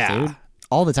time. Yeah. dude.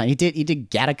 All the time. He did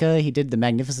Gattaca. He did The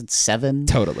Magnificent Seven.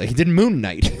 Totally. He did Moon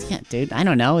Knight. Yeah, dude. I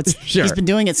don't know. Sure. He's been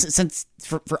doing it since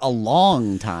for a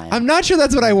long time. I'm not sure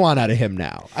that's what I want out of him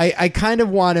now. I kind of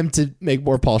want him to make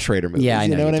more Paul Schrader movies. Yeah, I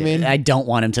know you know what I do. mean? I don't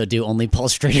want him to do only Paul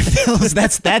Schrader films.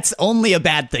 That's only a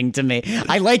bad thing to me.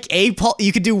 I like Paul.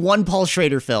 You could do one Paul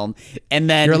Schrader film, and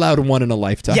then You're allowed one in a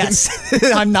lifetime. Yes,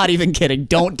 I'm not even kidding.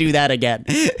 Don't do that again.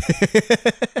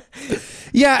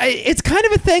 Yeah, it's kind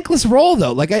of a thankless role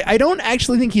though. Like I don't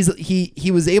actually think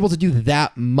he was able to do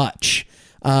that much.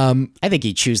 I think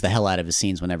he chews the hell out of his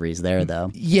scenes whenever he's there,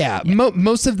 though. Yeah,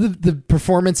 most of the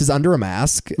performance is under a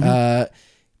mask. Mm-hmm.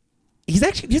 He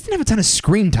doesn't have a ton of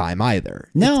screen time either.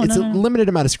 No, it's no. a limited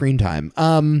amount of screen time.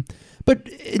 But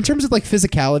in terms of like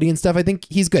physicality and stuff, I think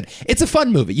he's good. It's a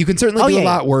fun movie. You can certainly do a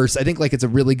lot worse. I think like it's a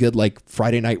really good like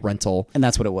Friday night rental. And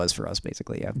that's what it was for us,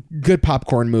 basically. Yeah. Good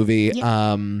popcorn movie.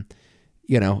 Yeah.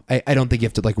 You know, I don't think you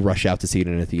have to like rush out to see it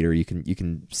in a theater. You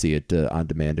can see it on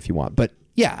demand if you want. But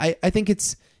yeah, I think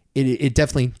it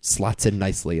definitely slots in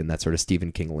nicely in that sort of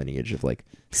Stephen King lineage of like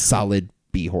solid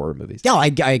B horror movies. Yeah,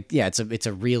 it's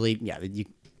a really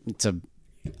it's a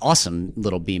awesome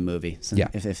little B movie. So Yeah.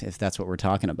 if that's what we're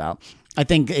talking about, I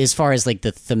think as far as like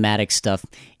the thematic stuff,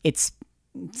 it's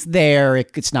there.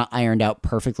 It's not ironed out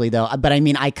perfectly though. But I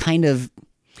mean, I kind of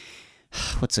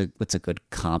what's a good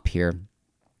comp here?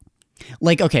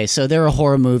 Like, okay, so there are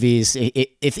horror movies.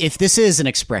 If this is an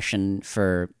expression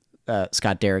for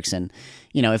Scott Derrickson,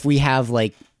 you know, if we have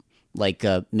like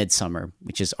Midsummer,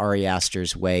 which is Ari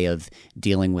Aster's way of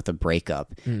dealing with a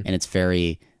breakup, and it's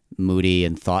very moody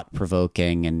and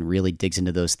thought-provoking and really digs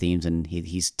into those themes, and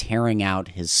he's tearing out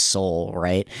his soul,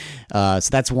 right? So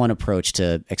that's one approach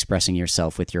to expressing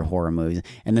yourself with your horror movies.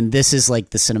 And then this is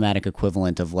like the cinematic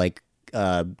equivalent of like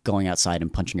going outside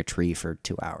and punching a tree for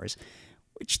 2 hours.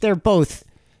 Which they're both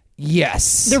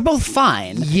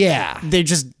fine. Yeah. They're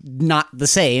just not the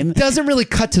same. Doesn't really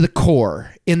cut to the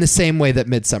core in the same way that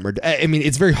Midsummer. I mean,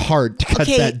 it's very hard to cut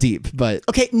that deep, but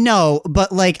Okay, no,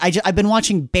 but like I've been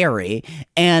watching Barry,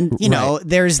 and you know,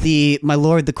 there's the "My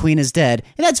Lord, the Queen is dead,"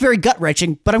 and that's very gut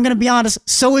wrenching. But I'm gonna be honest,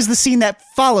 so is the scene that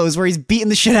follows where he's beating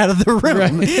the shit out of the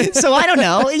room. So I don't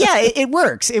know. Yeah, it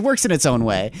works. It works in its own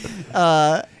way.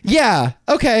 yeah.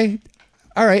 Okay.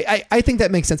 All right. I think that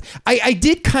makes sense. I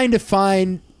did kind of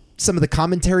find some of the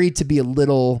commentary to be a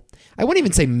little, I wouldn't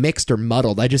even say mixed or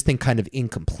muddled. I just think kind of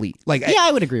incomplete. Like, Yeah,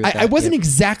 I would agree with that, I wasn't yeah.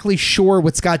 exactly sure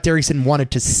what Scott Derrickson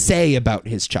wanted to say about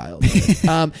his child.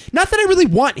 Not that I really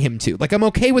want him to. Like, I'm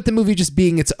okay with the movie just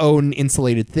being its own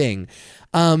insulated thing.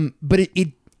 But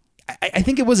I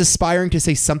think it was aspiring to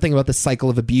say something about the cycle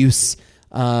of abuse,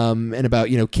 and about,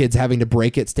 you know, kids having to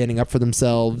break it, standing up for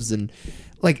themselves, and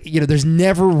like, you know, there's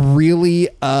never really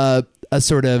a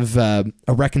sort of a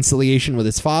reconciliation with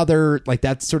his father. Like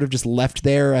that's sort of just left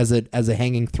there as a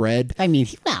hanging thread. I mean,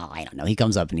 well, I don't know. He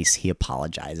comes up and he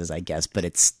apologizes, I guess, but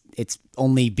it's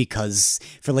only because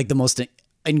for like the most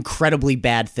incredibly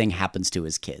bad thing happens to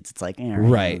his kids. It's like,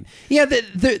 Right. Yeah,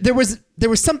 there was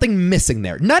something missing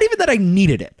there. Not even that I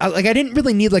needed it. I didn't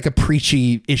really need like a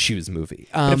preachy issues movie.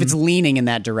 But if it's leaning in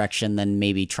that direction, then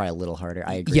maybe try a little harder.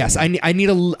 I agree. Yes, I need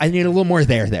a little more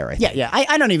there. I think. Yeah.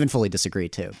 I don't even fully disagree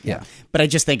too. Yeah. But I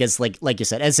just think it's like you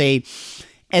said, as a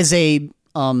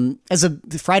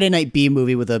Friday night B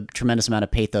movie with a tremendous amount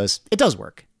of pathos, it does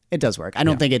work. It does work. I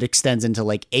don't think it extends into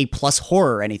like A+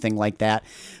 horror or anything like that.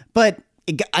 But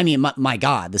I mean, my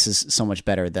God, this is so much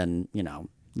better than, you know,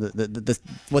 the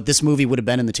what this movie would have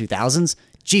been in the 2000s.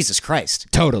 Jesus Christ.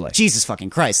 Totally. Jesus fucking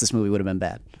Christ, this movie would have been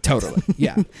bad. Totally.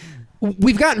 Yeah.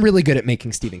 We've gotten really good at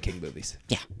making Stephen King movies.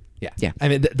 Yeah. Yeah. I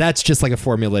mean, that's just like a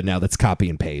formula now that's copy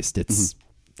and paste. It's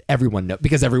everyone knows,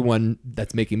 because everyone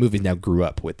that's making movies now grew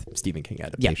up with Stephen King Yeah,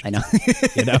 adaptations. I know.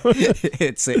 You know?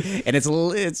 It's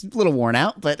a little worn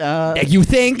out, but You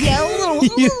think? yeah, a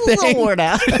little worn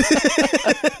out.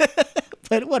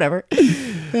 But whatever.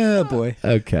 Oh boy.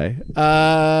 Okay.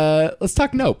 Let's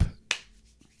talk Nope.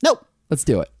 Nope. Let's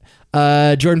do it.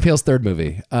 Jordan Peele's third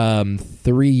movie.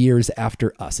 3 years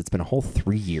after Us. It's been a whole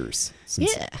 3 years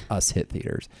since Us hit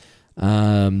theaters.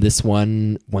 This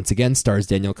one, once again, stars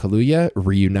Daniel Kaluuya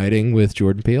reuniting with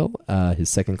Jordan Peele, his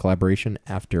second collaboration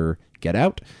after Get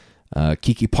Out.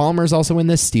 Keke Palmer is also in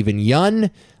this. Stephen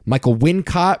Yeun, Michael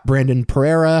Wincott, Brandon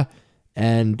Pereira,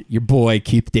 and your boy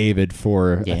Keith David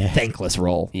for a thankless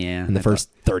role in the first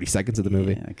 30 seconds of the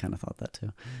movie. Yeah, I kind of thought that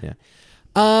too. Yeah.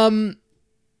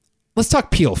 Let's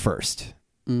talk Peele first.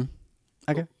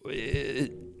 Okay.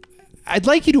 I'd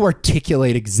like you to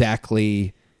articulate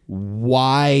exactly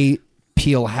why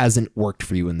Peele hasn't worked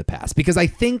for you in the past, because I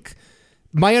think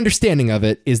my understanding of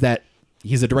it is that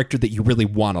he's a director that you really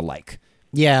want to like.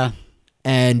 Yeah.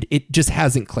 And it just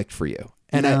hasn't clicked for you.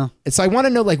 And No. so I want to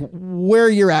know like where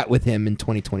you're at with him in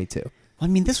 2022. I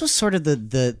mean, this was sort of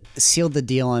the sealed the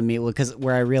deal on me because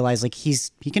where I realized like he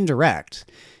can direct.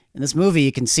 In this movie,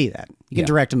 you can see that. You can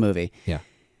direct a movie. Yeah.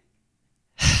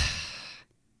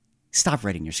 Stop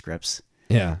writing your scripts.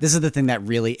 Yeah. This is the thing that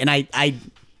really, and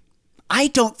I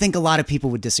don't think a lot of people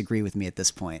would disagree with me at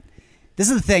this point. This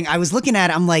is the thing. I was looking at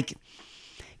it, I'm like,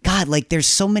 God, like there's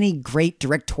so many great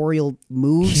directorial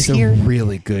moves here. He's a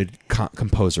really good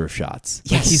composer of shots.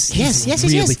 Yes, Like,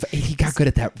 yes. He got good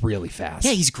at that really fast.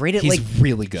 Yeah, he's great at he's like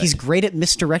really good. He's great at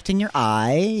misdirecting your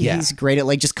eye. Yeah. He's great at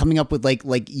like just coming up with like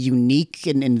unique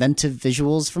and inventive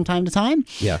visuals from time to time.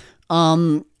 Yeah.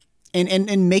 And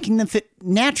making them fit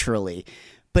naturally.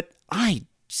 But I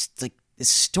just like this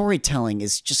storytelling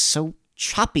is just so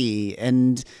choppy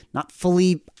and not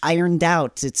fully ironed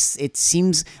out. It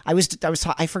seems I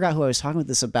forgot who I was talking with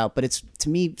this about, but it's to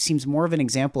me seems more of an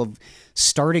example of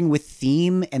starting with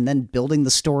theme and then building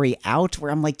the story out, where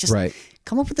I'm like, just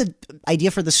come up with an idea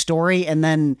for the story and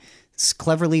then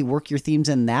cleverly work your themes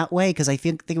in that way, because I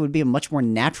think it would be a much more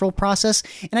natural process.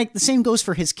 And the same goes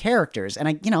for his characters. And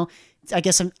I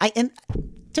guess and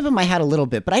tip of my hat a little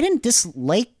bit, but I didn't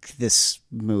dislike this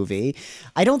movie.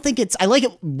 I like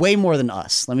it way more than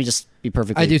Us. Let me just be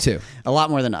perfectly. I do too. A lot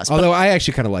more than Us. Although I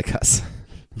actually kind of like Us.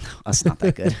 Us not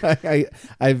that good.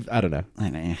 I don't know. I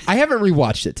know. I haven't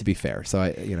rewatched it, to be fair. So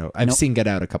I've seen Get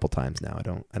Out a couple times now. I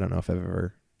don't know if I've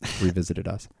ever revisited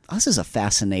Us. Us is a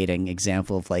fascinating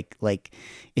example of like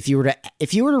if you were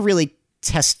to really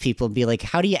test people and be like,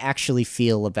 how do you actually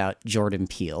feel about Jordan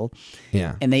Peele?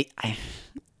 Yeah. And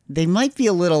they might be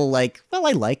a little like, well,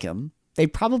 I like him. They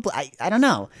probably, I don't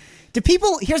know. Do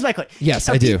people, here's my question. Yes,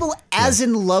 Are I do. people as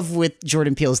in love with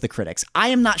Jordan Peele as the critics? I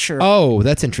am not sure. Oh,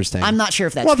 that's interesting. I'm not sure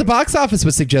if that's well, true. the box office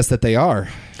would suggest that they are.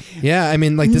 Yeah, I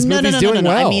mean, like this movie's doing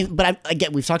well. I mean, but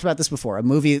again, we've talked about this before. A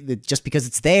movie that just because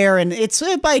it's there and it's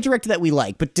by a director that we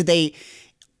like, but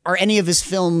are any of his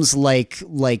films like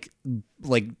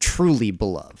truly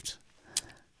beloved?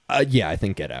 Yeah, I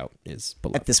think Get Out is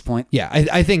beloved At this point. Yeah,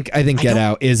 I think Get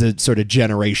Out is a sort of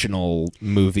generational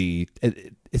movie.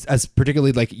 It's as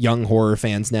particularly like young horror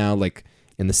fans now, like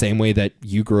in the same way that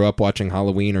you grew up watching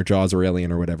Halloween or Jaws or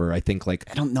Alien or whatever. I think like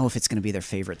I don't know if it's going to be their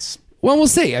favorites. Well, we'll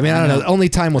see. I mean, I don't know. Only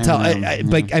time will tell.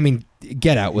 But I mean,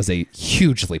 Get Out was a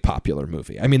hugely popular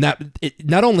movie. I mean,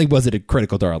 not only was it a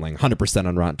critical darling, 100%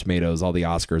 on Rotten Tomatoes, all the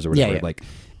Oscars or whatever. Yeah. Like,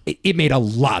 it made a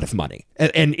lot of money,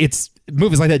 and it's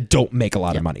movies like that don't make a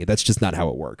lot of money. That's just not how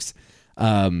it works.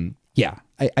 Yeah,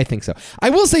 I think so. I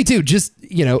will say too, just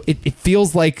it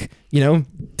feels like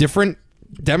different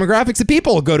demographics of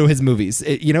people go to his movies.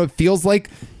 It feels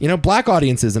like black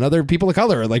audiences and other people of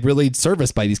color are like really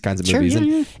serviced by these kinds of movies,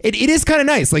 and it is kind of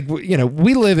nice. Like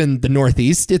we live in the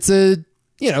Northeast. It's a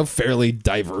fairly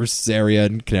diverse area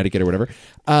in Connecticut or whatever.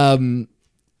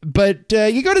 But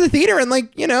you go to the theater and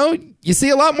you see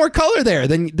a lot more color there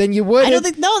than you would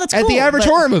that's at cool, the average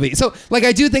horror movie. So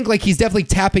I do think he's definitely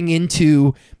tapping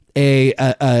into a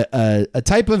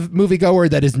type of moviegoer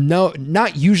that is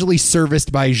not usually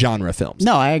serviced by genre films.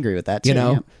 No, I agree with that too.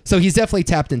 Yeah. So he's definitely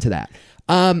tapped into that.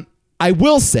 I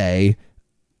will say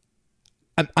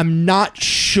I'm not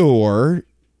sure,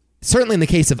 certainly in the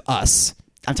case of Us,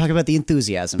 I'm talking about the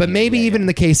enthusiasm, but here. maybe Yeah, even in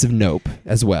the case of Nope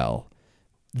as well,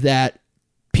 that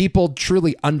people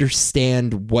truly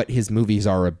understand what his movies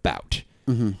are about.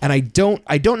 Mm-hmm. And I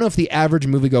don't know if the average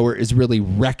moviegoer is really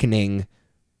reckoning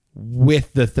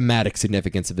with the thematic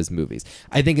significance of his movies.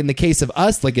 I think in the case of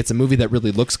Us, it's a movie that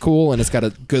really looks cool and it's got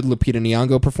a good Lupita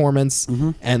Nyong'o performance,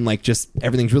 and just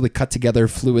everything's really cut together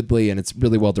fluidly and it's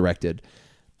really well directed.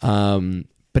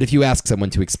 But if you ask someone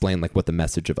to explain what the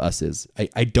message of Us is,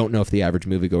 I don't know if the average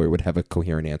moviegoer would have a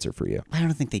coherent answer for you. I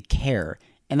don't think they care.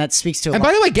 And that speaks to And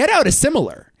by the way, Get Out is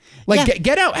similar. Like Yeah.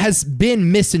 Get Out has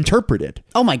been misinterpreted.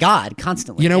 Oh my God,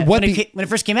 constantly. You know, when it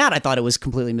first came out, I thought it was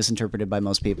completely misinterpreted by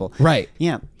most people. Right.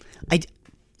 Yeah.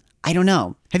 I don't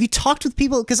know. Have you talked with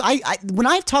people? Because when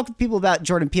I've talked with people about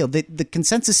Jordan Peele, the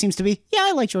consensus seems to be, yeah,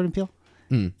 I like Jordan Peele.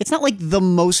 It's not like the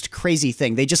most crazy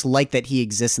thing. They just like that he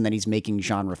exists and that he's making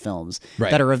genre films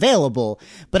that are available.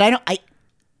 But I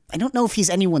don't know if he's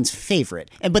anyone's favorite.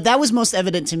 But that was most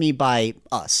evident to me by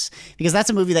Us, because that's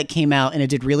a movie that came out and it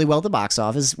did really well at the box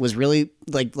office. Was really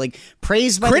like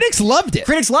praised by Critics loved it.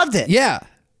 Critics loved it. Yeah.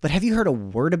 But have you heard a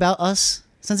word about Us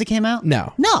since it came out?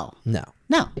 No. No.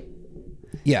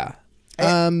 Yeah.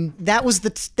 That was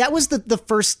the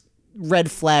first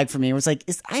red flag for me. It was like,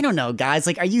 I don't know, guys.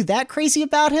 Like, are you that crazy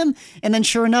about him? And then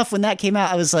sure enough, when that came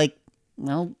out, I was like,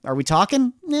 well, are we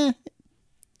talking? It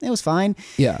was fine.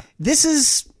 Yeah. This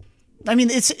is, I mean,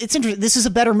 it's interesting. This is a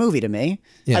better movie to me.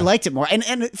 Yeah. I liked it more.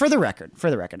 And for the record,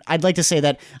 I'd like to say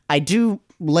that I do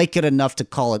like it enough to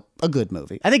call it a good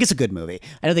movie. I think it's a good movie.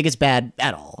 I don't think it's bad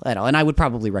at all. And I would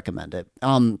probably recommend it.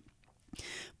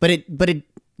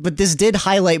 But this did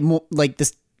highlight more, like,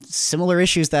 this similar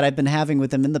issues that I've been having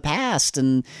with him in the past,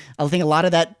 and I think a lot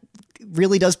of that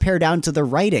really does pare down to the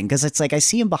writing, because it's like I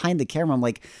see him behind the camera, I'm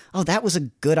like, oh, that was a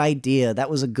good idea, that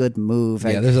was a good move.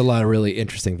 Yeah, there's a lot of really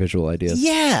interesting visual ideas.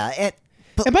 Yeah,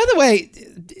 And by the way,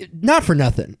 not for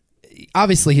nothing,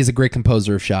 obviously he's a great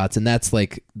composer of shots, and that's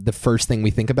like the first thing we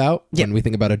think about when we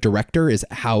think about a director, is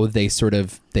how they sort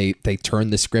of they turn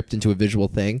the script into a visual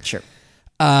thing. Sure.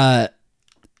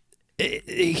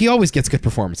 He always gets good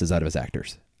performances out of his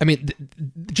actors. I mean,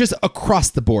 just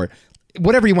across the board.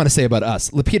 Whatever you want to say about Us,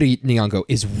 Lupita Nyong'o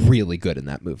is really good in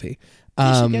that movie.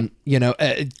 You know,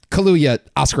 Kaluuya,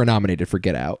 Oscar nominated for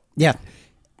Get Out. Yeah.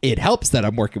 It helps that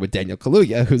I'm working with Daniel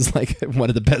Kaluuya, who's like one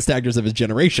of the best actors of his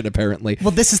generation, apparently.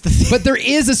 Well, this is the thing. But there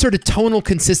is a sort of tonal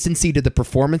consistency to the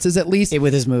performances, at least.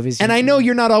 With his movies. And I know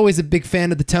you're not always a big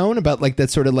fan of the tone, about like that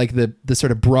sort of like the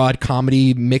sort of broad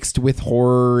comedy mixed with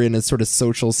horror in a sort of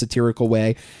social satirical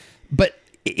way. But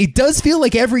it does feel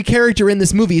like every character in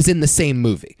this movie is in the same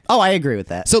movie. Oh, I agree with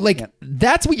that. So like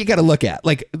that's what you got to look at.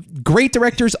 Like, great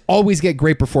directors always get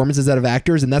great performances out of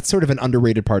actors, and that's sort of an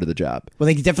underrated part of the job. Well,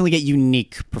 they definitely get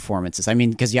unique performances. I mean,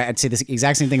 because I'd say this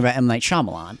exact same thing about M. Night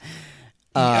Shyamalan.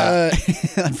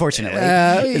 Unfortunately,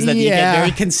 is that you get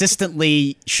very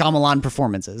consistently Shyamalan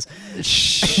performances.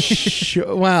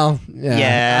 Well,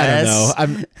 yes. I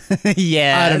don't know.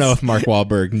 Yes. I don't know if Mark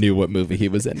Wahlberg knew what movie he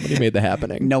was in when he made The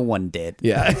Happening. No one did.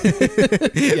 Yeah.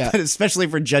 But especially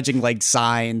for judging like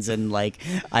Signs and like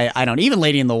I don't, even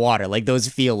Lady in the Water, like those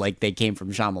feel like they came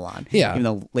from Shyamalan. Yeah. Even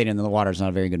though Lady in the Water is not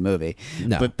a very good movie.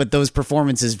 No. But those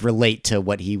performances relate to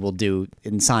what he will do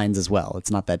in Signs as well.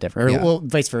 It's not that different. Or, Yeah. well,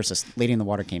 vice versa. Lady in the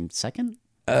Water came second.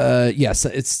 Yes,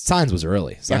 Signs was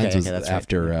early. Signs was that's right.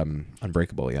 after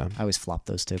Unbreakable. Yeah. I always flop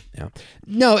those two. Yeah.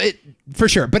 No, for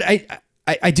sure. But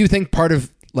I do think part of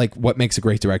like what makes a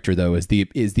great director, though, is the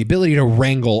ability to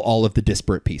wrangle all of the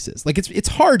disparate pieces. Like, it's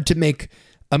hard to make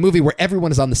a movie where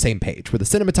everyone is on the same page, where the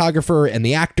cinematographer and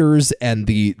the actors and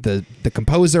the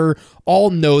composer all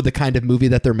know the kind of movie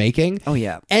that they're making. Oh,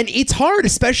 yeah. And it's hard,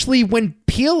 especially when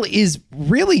Peele is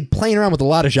really playing around with a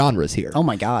lot of genres here. Oh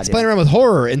my God. He's playing around with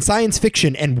horror and science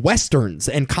fiction and westerns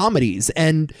and comedies,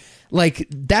 and like,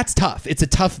 that's tough. It's a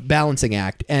tough balancing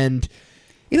act, and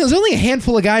you know, there's only a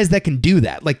handful of guys that can do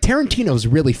that. Like, Tarantino's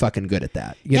really fucking good at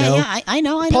that. You know? Yeah, I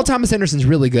know. Paul Thomas Anderson's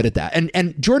really good at that.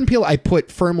 And Jordan Peele, I put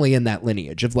firmly in that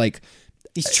lineage of like,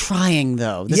 He's trying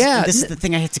though. This is the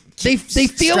thing I have to they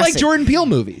keep feel like stressing. Jordan Peele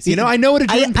movies. You know, I know what a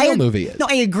Jordan Peele movie is. No,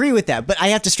 I agree with that, but I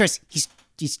have to stress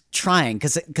he's trying,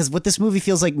 because what this movie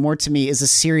feels like more to me is a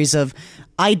series of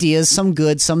ideas, some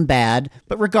good, some bad,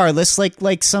 but regardless,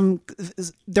 like some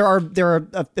there are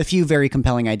a few very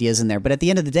compelling ideas in there, but at the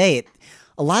end of the day,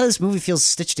 a lot of this movie feels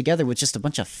stitched together with just a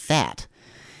bunch of fat.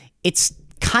 It's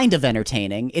kind of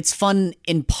entertaining. It's fun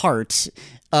in part.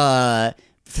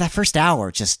 For that first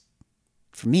hour, just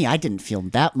for me, I didn't feel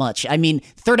that much. I mean,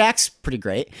 third act's pretty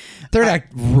great. Third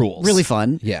act rules. Really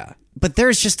fun. Yeah. But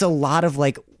there's just a lot of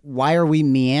like, why are we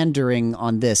meandering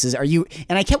on this? And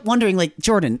I kept wondering, like,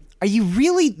 Jordan, are you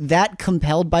really that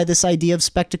compelled by this idea of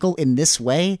spectacle in this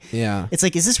way? Yeah. It's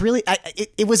like, is this really?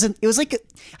 It was like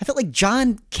I felt like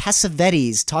John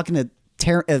Cassavetes talking to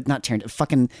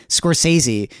fucking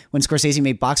Scorsese when Scorsese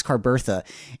made Boxcar Bertha,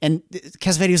 and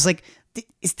Cassavetes was like,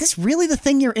 "Is this really the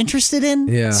thing you're interested in?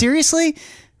 Yeah. Seriously,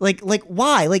 like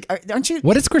why? Like, aren't you?"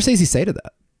 What did Scorsese say to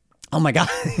that? Oh my God,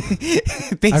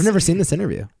 I've never seen this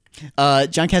interview.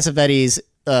 John Cassavetes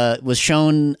was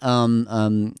shown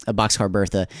a Boxcar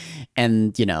Bertha,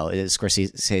 and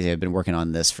Scorsese had been working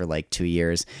on this for like 2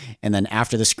 years, and then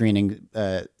after the screening,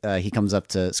 he comes up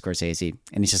to Scorsese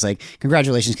and he's just like,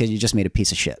 "Congratulations, kid, you just made a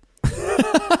piece of shit."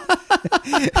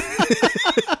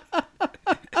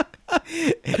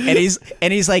 and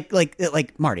he's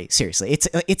like Marty, seriously,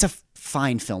 it's a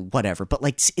fine film, whatever, but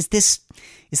like, is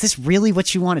this really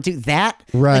what you want to do? That,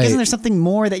 right? Like, isn't there something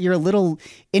more that you're a little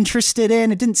interested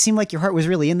in? It didn't seem like your heart was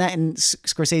really in that. And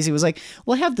Scorsese was like,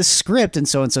 "Well, I have the script, and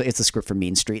so it's the script for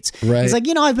Mean Streets." Right. He's like,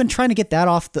 I've been trying to get that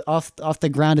off the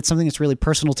ground. It's something that's really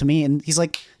personal to me, and he's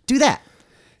like, "Do that."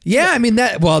 Yeah, I mean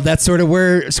that's sort of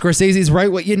where Scorsese's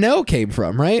 "Right What You Know" came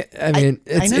from, right? I mean,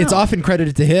 it's often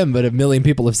credited to him, but a million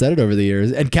people have said it over the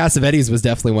years. And Cassavetes was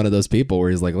definitely one of those people where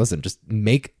he's like, "Listen, just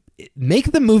make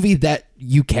the movie that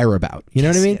you care about." You know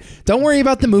what I mean? Don't worry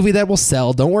about the movie that will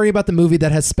sell. Don't worry about the movie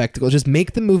that has spectacle. Just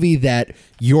make the movie that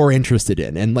you're interested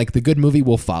in, and like the good movie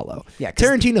will follow. Yeah,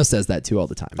 Tarantino says that too all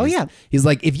the time. Oh, yeah. He's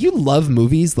like, if you love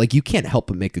movies, like you can't help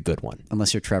but make a good one.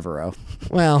 Unless you're Trevorrow.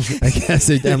 Well, I guess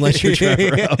unless you're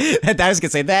Trevorrow. I was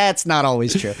gonna say that's not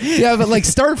always true. Yeah, but like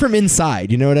start from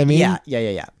inside. You know what I mean?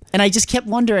 Yeah. And I just kept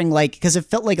wondering, like, because it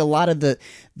felt like a lot of the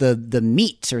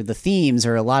meat or the themes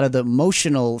or a lot of the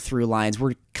emotional through lines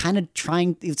were kind of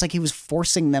trying. It's like he was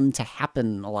forcing them to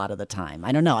happen a lot of the time.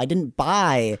 I don't know. I didn't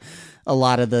buy a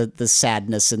lot of the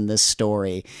sadness in this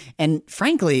story. And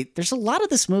frankly, there's a lot of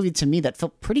this movie to me that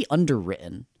felt pretty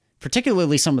underwritten,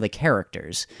 particularly some of the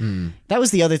characters. That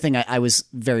was the other thing I was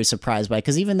very surprised by,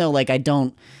 because even though like I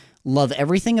don't love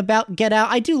everything about Get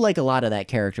Out, I do like a lot of that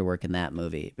character work in that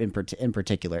movie in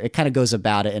particular. It kind of goes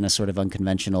about it in a sort of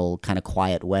unconventional, kind of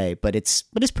quiet way, but it's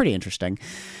pretty interesting.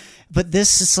 But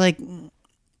this is like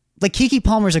Keke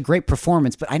Palmer's a great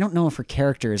performance, but I don't know if her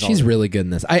character is. She's really good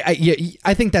in this. I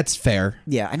think that's fair.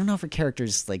 Yeah, I don't know if her character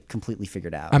is like completely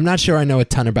figured out. I'm not sure I know a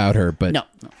ton about her, but No.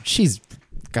 she's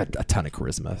got a ton of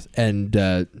charisma. And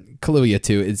Kaluuya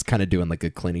too is kind of doing like a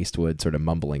Clint Eastwood sort of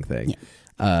mumbling thing. Yeah.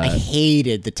 I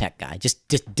hated the tech guy. Just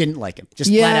didn't like him. Just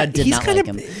flat out did not like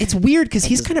him. It's weird because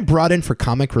he's kind of brought in for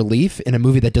comic relief in a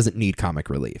movie that doesn't need comic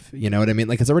relief. You know what I mean?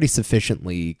 Like it's already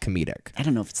sufficiently comedic. I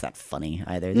don't know if it's that funny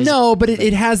either. But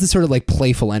it has this sort of like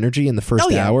playful energy in the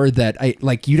first hour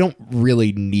that you don't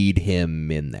really need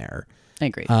him in there. I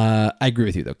agree. I agree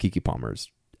with you though. Keke Palmer's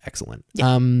excellent.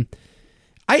 Yeah.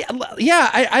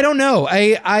 I don't know.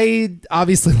 I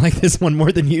obviously like this one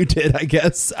more than you did, I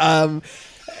guess.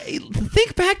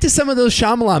 Think back to some of those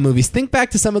Shyamalan movies. Think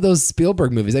back to some of those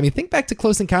Spielberg movies. I mean, think back to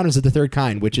Close Encounters of the Third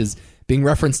Kind, which is being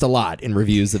referenced a lot in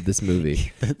reviews of this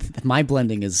movie. My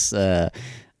blending is, I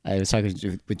was talking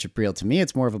with Jabril. To me,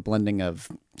 it's more of a blending of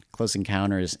Close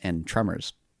Encounters and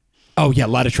Tremors. Oh, yeah, a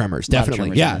lot of Tremors,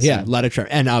 definitely. A A lot of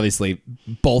Tremors. And obviously,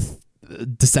 both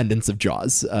descendants of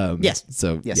Jaws. Yes.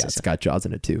 So, Yes. It's got Jaws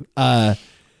in it, too.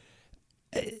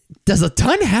 Does a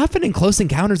ton happen in Close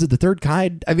Encounters of the Third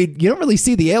Kind? I mean, you don't really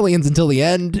see the aliens until the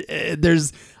end.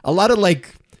 There's a lot of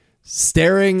like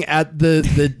staring at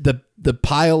the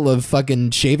pile of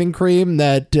fucking shaving cream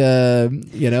that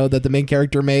that the main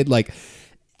character made. Like,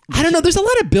 I don't know. There's a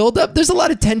lot of build up. There's a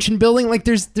lot of tension building. Like,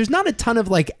 there's not a ton of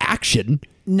like action.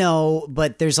 No,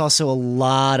 but there's also a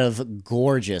lot of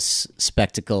gorgeous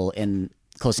spectacle in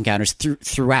Close Encounters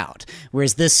throughout.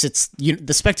 Whereas this, it's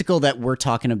the spectacle that we're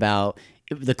talking about.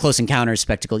 The Close Encounters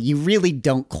spectacle, you really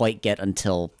don't quite get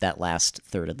until that last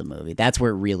third of the movie. That's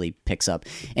where it really picks up.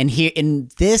 And here in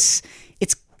this,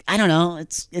 it's, I don't know,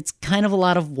 it's kind of a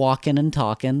lot of walking and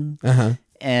talking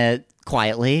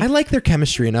quietly. I like their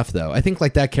chemistry enough, though. I think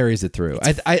like that carries it through.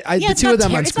 The two of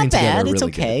them on screen together are really It's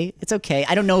okay. good. It's okay.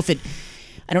 I don't know if it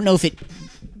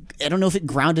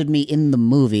grounded me in the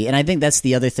movie. And I think that's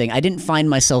the other thing. I didn't find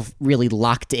myself really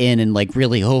locked in and like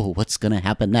really, what's going to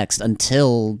happen next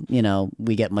until,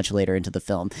 we get much later into the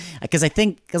film. Because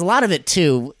a lot of it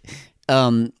too,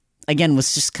 again,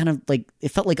 was just kind of like, it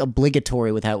felt like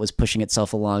obligatory with how it was pushing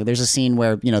itself along. There's a scene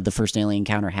where, the first alien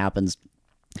encounter happens.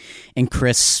 And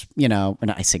Chris,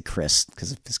 and I say Chris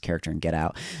because of his character in Get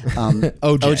Out.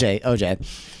 OJ.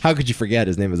 How could you forget?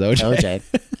 His name was OJ. OJ.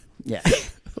 Yeah.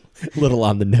 Little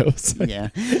on the nose. Yeah.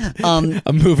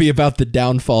 A movie about the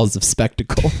downfalls of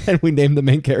spectacle, and we named the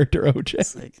main character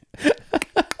OJ.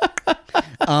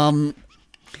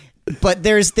 But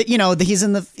there's he's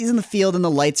in the field and the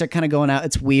lights are kind of going out.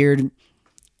 It's weird.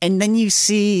 And then you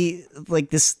see like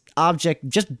this object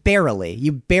just barely.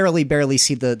 You barely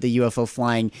see the UFO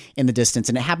flying in the distance,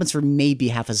 and it happens for maybe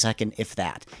half a second, if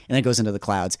that. And then it goes into the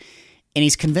clouds. And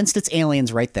he's convinced it's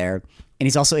aliens right there. And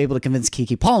he's also able to convince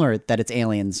Keke Palmer that it's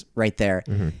aliens right there.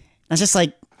 Mm-hmm. I was just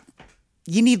like,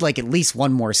 you need like at least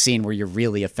one more scene where you're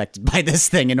really affected by this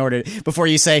thing in order before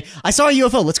you say, I saw a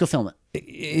UFO, let's go film it.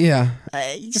 Yeah.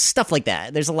 Just stuff like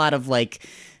that. There's a lot of like,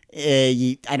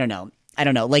 I don't know.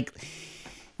 Like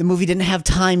the movie didn't have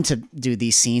time to do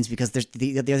these scenes because there's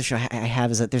the other show I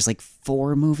have is that there's like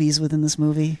 4 movies within this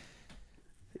movie.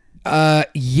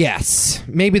 Yes.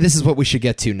 Maybe this is what we should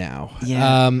get to now.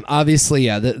 Yeah. Obviously,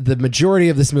 yeah, the majority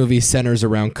of this movie centers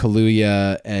around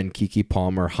Kaluuya and Keke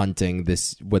Palmer hunting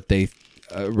this, what they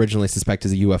originally suspect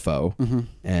is a UFO. Mm-hmm.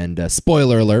 And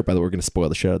spoiler alert, by the way, we're going to spoil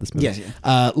the shit out of this movie.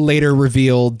 Yeah. Later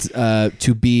revealed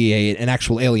to be an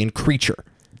actual alien creature.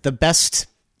 The best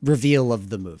reveal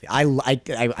of the movie. I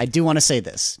do want to say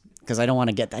this because I don't want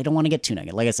to get too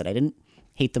negative. Like I said, I didn't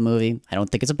hate the movie. I don't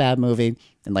think it's a bad movie.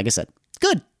 And like I said,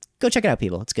 good. Go check it out,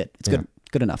 people. It's good. It's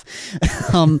good enough.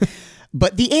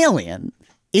 But the alien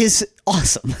is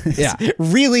awesome. Yeah. It's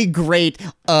really great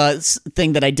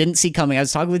thing that I didn't see coming. I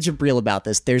was talking with Jabril about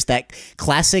this. There's that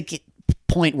classic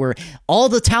point where all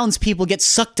the townspeople get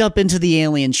sucked up into the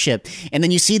alien ship, and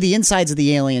then you see the insides of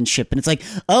the alien ship, and it's like,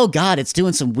 oh god, it's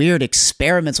doing some weird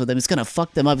experiments with them. It's gonna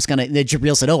fuck them up. It's gonna.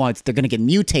 Jabril said, oh, they're gonna get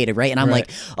mutated, right? And I'm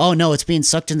like, oh no, it's being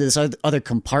sucked into this other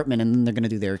compartment, and then they're gonna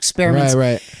do their experiments.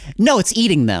 Right. No, it's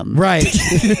eating them. Right.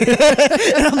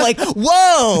 And I'm like,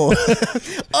 whoa,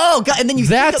 oh god. And then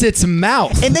That's its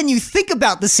mouth. and then you think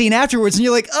about the scene afterwards, and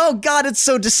you're like, oh god, it's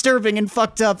so disturbing and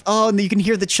fucked up. Oh, and you can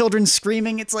hear the children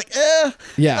screaming. It's like,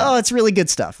 Yeah. Oh, it's really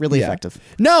good stuff. Really effective.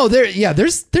 No,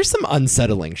 there's some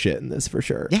unsettling shit in this for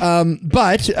sure. Yeah.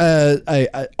 But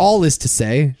I all is to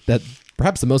say that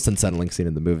perhaps the most unsettling scene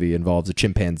in the movie involves a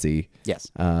chimpanzee.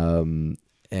 Yes. And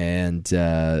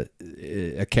a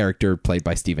character played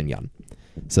by Stephen Yeun.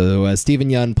 So Stephen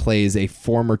Yeun plays a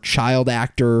former child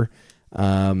actor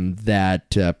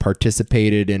that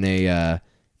participated in a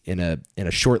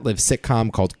short-lived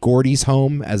sitcom called Gordy's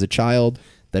Home as a child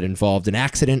that involved an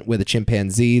accident with a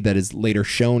chimpanzee that is later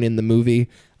shown in the movie.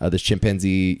 This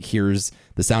chimpanzee hears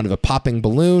the sound of a popping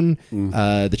balloon.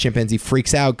 The chimpanzee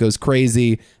freaks out, goes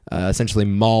crazy, essentially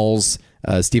mauls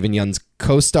Stephen Yeun's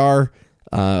co-star.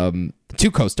 2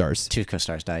 co-stars. 2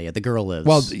 co-stars die. Yeah, the girl lives.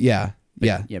 Well, yeah.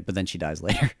 But then she dies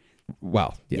later.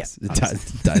 Well, yes, Yeah,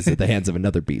 it dies at the hands of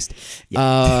another beast. Stephen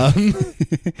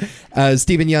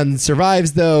Yeun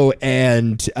survives, though,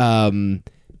 and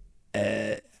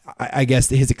I guess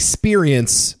his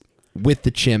experience with the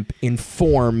chimp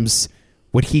informs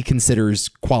what he considers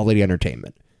quality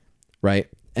entertainment, right?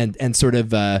 And sort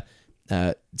of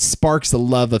sparks a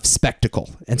love of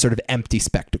spectacle and sort of empty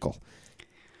spectacle.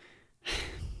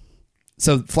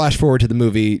 So flash forward to the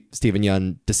movie, Stephen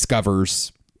Yeun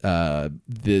discovers the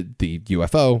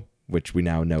UFO, which we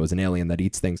now know is an alien that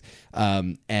eats things,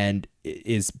 and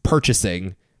is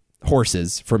purchasing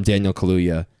horses from Daniel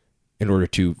Kaluuya in order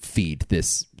to feed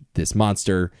this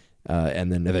monster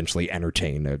and then eventually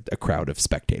entertain a crowd of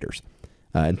spectators.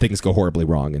 And things go horribly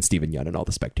wrong, and Stephen Yeun and all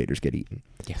the spectators get eaten.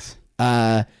 Yes.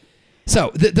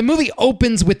 So the movie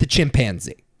opens with the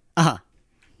chimpanzee. Uh-huh.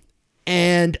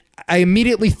 And I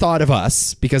immediately thought of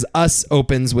Us, because Us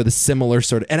opens with a similar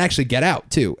sort of, and actually Get Out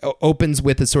too, opens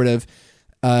with a sort of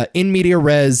in media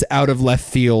res, out of left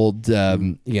field,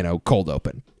 cold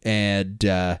open. And,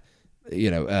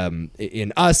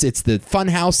 in Us, it's the fun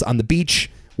house on the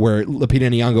beach where Lupita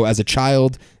Nyong'o as a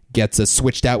child gets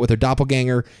switched out with her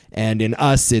doppelganger. And in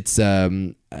Us, it's,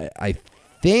 I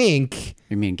think...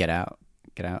 You mean Get Out?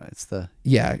 Get Out. It's the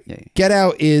Get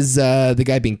Out is the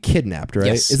guy being kidnapped, right?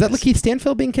 Yes, is that Lakeith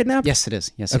Stanfield being kidnapped? Yes, it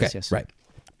is. Yes, Okay, yes. right.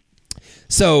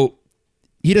 So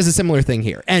he does a similar thing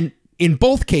here, and in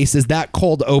both cases, that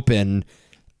cold open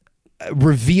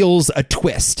reveals a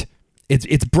twist.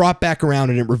 It's brought back around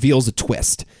and it reveals a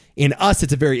twist. In Us,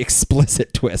 it's a very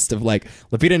explicit twist of like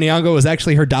Lupita Nyong'o was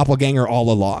actually her doppelganger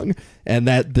all along, and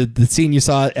that the scene you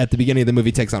saw at the beginning of the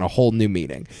movie takes on a whole new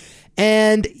meaning.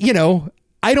 And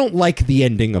I don't like the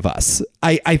ending of Us.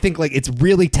 I think like it's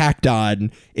really tacked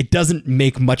on. It doesn't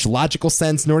make much logical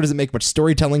sense, nor does it make much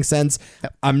storytelling sense.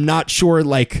 Yep. I'm not sure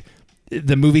like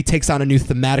the movie takes on a new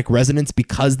thematic resonance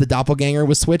because the doppelganger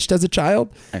was switched as a child.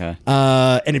 Okay.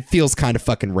 And it feels kind of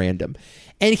fucking random.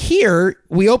 And here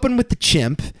we open with the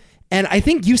chimp. And I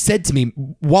think you said to me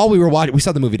while we were watching, we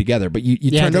saw the movie together, but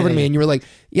you turned over to me and you were like,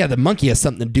 yeah, the monkey has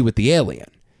something to do with the alien.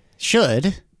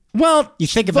 Should. Well, you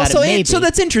think about so it, maybe. So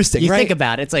that's interesting, you right? think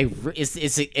about it. It's like, is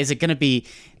it going to be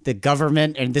the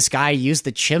government and this guy used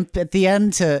the chimp at the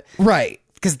end to... Right.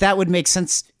 Because that would make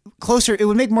sense closer. It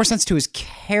would make more sense to his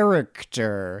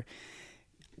character.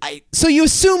 So you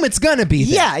assume it's gonna be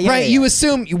there, Yeah, right? yeah. You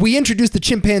assume we introduced the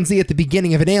chimpanzee at the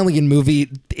beginning of an Alien movie.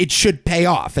 It should pay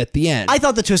off at the end. I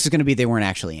thought the twist was going to be they weren't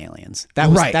actually aliens.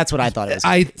 That's what I thought it was.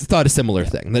 I thought a similar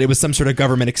thing, that it was some sort of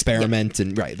government experiment,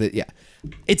 and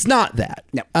it's not that.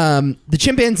 No. The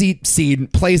chimpanzee scene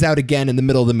plays out again in the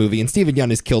middle of the movie, and Stephen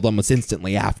Yeun is killed almost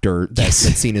instantly after that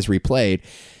scene is replayed.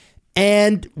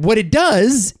 And what it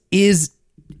does is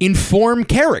inform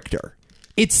character.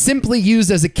 It's simply used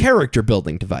as a character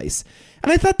building device.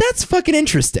 And I thought that's fucking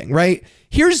interesting, right?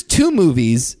 Here's two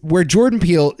movies where Jordan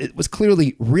Peele was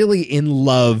clearly really in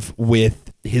love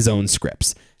with his own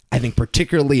scripts. I think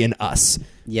particularly in Us.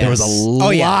 Yes. There was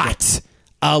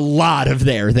a lot of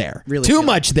there. Really Too feeling-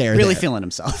 much there. Really feeling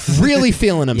himself. Really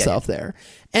feeling himself there.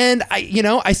 And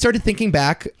I started thinking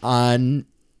back on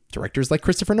directors like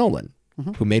Christopher Nolan,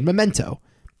 who made Memento.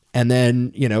 And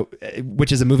then,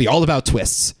 which is a movie all about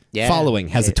twists. Yeah. Following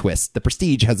has a twist. The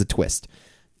Prestige has a twist.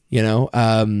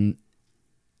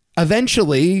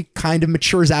 Eventually kind of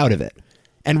matures out of it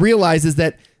and realizes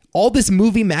that all this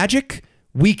movie magic,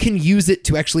 we can use it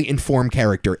to actually inform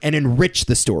character and enrich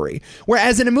the story.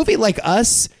 Whereas in a movie like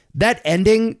Us, that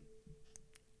ending,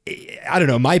 I don't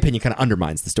know, in my opinion, kind of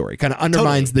undermines the story, kind of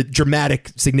undermines the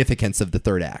dramatic significance of the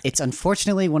third act. It's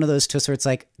unfortunately one of those twists where it's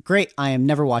like, great, I am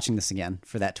never watching this again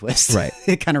for that twist. Right.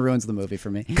 It kind of ruins the movie for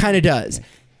me. Kind of does.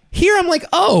 Here I'm like,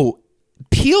 oh,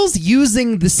 Peele's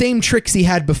using the same tricks he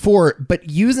had before, but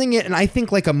using it in, I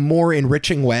think, like a more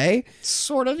enriching way.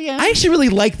 Sort of, yeah. I actually really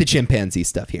like the chimpanzee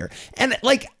stuff here. And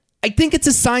I think it's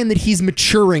a sign that he's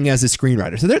maturing as a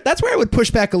screenwriter. So that's where I would push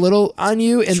back a little on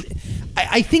you. And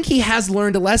I think he has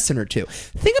learned a lesson or two.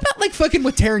 Think about fucking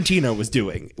what Tarantino was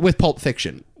doing with Pulp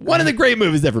Fiction. One of the great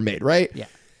movies ever made, right? Yeah.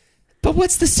 But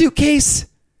what's the suitcase?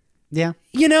 Yeah.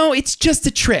 It's just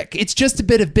a trick. It's just a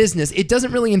bit of business. It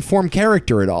doesn't really inform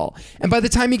character at all. And by the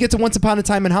time you get to Once Upon a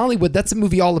Time in Hollywood, that's a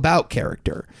movie all about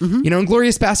character. Mm-hmm.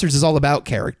 Inglourious Basterds is all about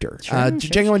character.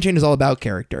 Django Unchained is all about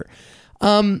character.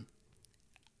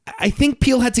 I think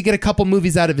Peele had to get a couple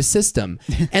movies out of his system.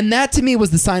 And that to me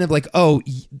was the sign of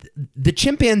the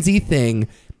chimpanzee thing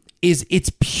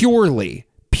it's purely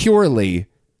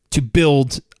to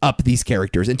build up these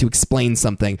characters and to explain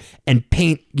something and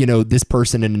paint, this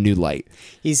person in a new light.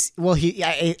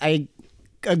 I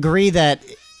agree that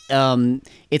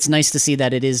it's nice to see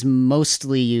that it is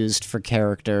mostly used for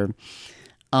character.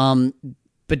 But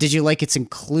did you like its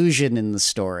inclusion in the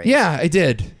story? Yeah, I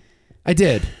did. I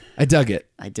dug it.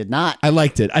 I did not. I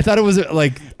liked it. I thought it was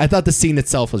I thought the scene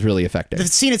itself was really effective. The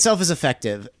scene itself is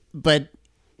effective, but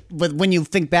when you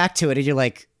think back to it, you're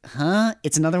like, huh?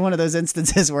 It's another one of those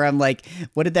instances where I'm like,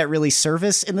 what did that really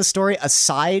service in the story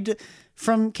aside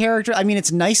from character? I mean,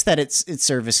 it's nice that it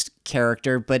serviced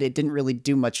character, but it didn't really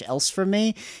do much else for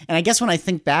me. And I guess when I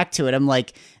think back to it, I'm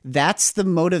like, that's the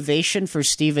motivation for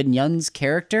Stephen Yeun's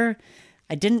character.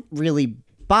 I didn't really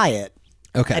buy it.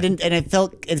 Okay. I didn't, and it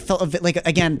felt a bit like,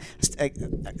 again,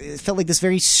 it felt like this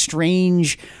very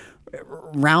strange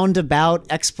roundabout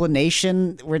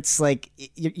explanation where it's like,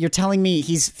 you're telling me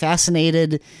he's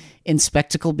fascinated in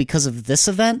spectacle because of this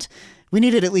event. We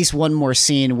needed at least one more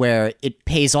scene where it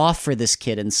pays off for this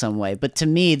kid in some way. But to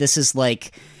me, this is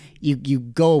like, you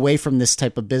go away from this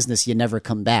type of business, you never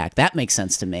come back. That makes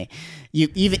sense to me.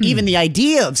 Even the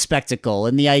idea of spectacle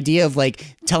and the idea of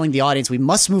telling the audience we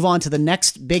must move on to the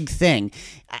next big thing,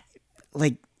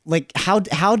 how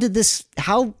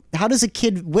does a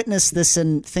kid witness this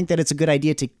and think that it's a good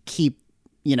idea to keep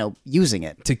using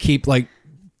it, to keep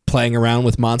playing around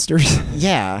with monsters?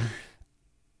 Yeah.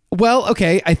 Well,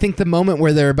 okay. I think the moment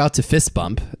where they're about to fist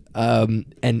bump,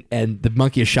 and the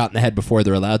monkey is shot in the head before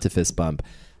they're allowed to fist bump.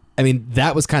 I mean,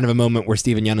 that was kind of a moment where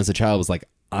Stephen Yeun as a child was like,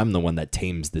 I'm the one that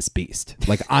tames this beast.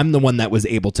 I'm the one that was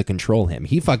able to control him.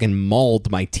 He fucking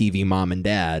mauled my TV mom and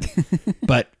dad,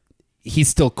 but he's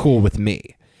still cool with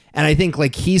me. And I think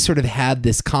he sort of had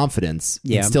this confidence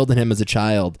instilled in him as a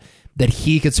child that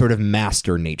he could sort of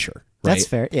master nature. Right? That's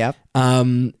fair. Yeah.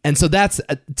 And so that's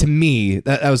to me,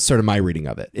 that was sort of my reading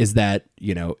of it, is that,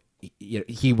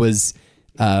 he was,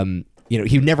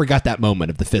 he never got that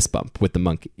moment of the fist bump with the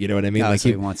monkey. You know what I mean? So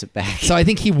he wants it back. So I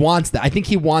think he wants that. I think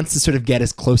he wants to sort of get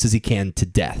as close as he can to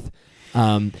death.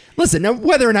 Listen, now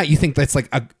whether or not you think that's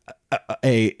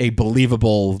a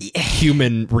believable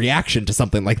human reaction to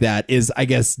something like that is, I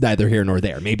guess, neither here nor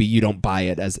there. Maybe you don't buy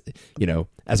it as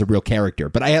a real character,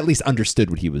 but I at least understood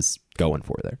what he was going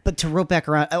for there. But to rope back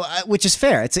around, which is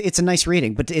fair, it's a nice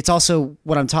reading, but it's also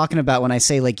what I'm talking about when I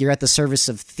say you're at the service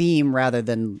of theme rather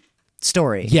than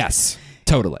story. Yes,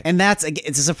 Totally. And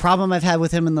it's a problem I've had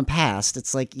with him in the past.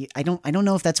 It's like I don't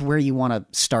know if that's where you want to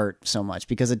start so much,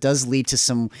 because it does lead to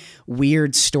some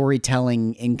weird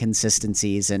storytelling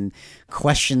inconsistencies and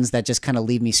questions that just kind of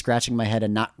leave me scratching my head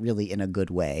and not really in a good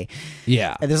way.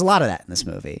 Yeah. And there's a lot of that in this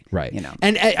movie. Right. You know.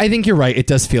 And I think you're right. It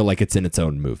does feel like it's in its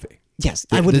own movie. Yes,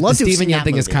 I would love to have Stephen seen Yeun that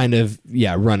thing is movie. kind of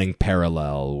running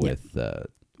parallel with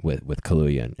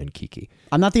Kaluuya and Kiki.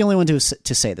 I'm not the only one to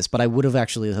say this, but I would have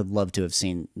actually loved to have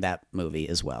seen that movie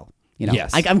as well. You know,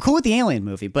 Yes. I'm cool with the Alien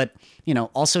movie, but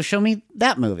also show me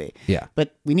that movie. Yeah.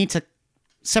 But we need to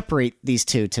separate these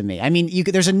two. To me, I mean,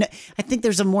 I think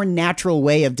there's a more natural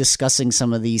way of discussing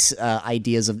some of these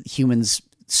ideas of humans'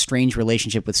 strange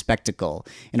relationship with spectacle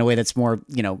in a way that's more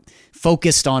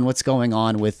focused on what's going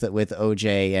on with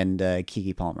OJ and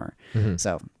Keke Palmer. Mm-hmm.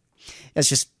 So. That's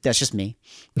just me,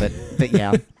 but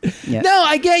yeah. No,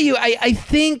 I get you. I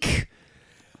think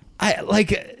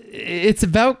it's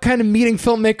about kind of meeting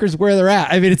filmmakers where they're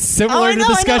at. I mean, it's similar to the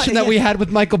discussion that we had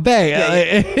with Michael Bay.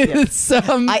 It's,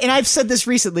 and I've said this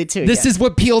recently too. This is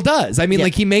what Peele does. I mean,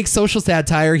 like he makes social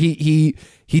satire.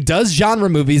 He does genre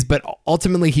movies, but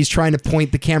ultimately he's trying to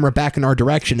point the camera back in our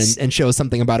direction and show us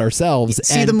something about ourselves.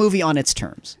 See the movie on its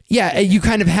terms. Yeah, you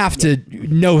kind of have to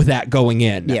know that going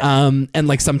in. Yeah. And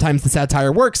like sometimes the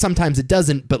satire works, sometimes it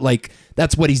doesn't, but like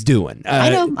that's what he's doing. I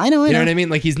know. You know what I mean?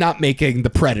 Like he's not making The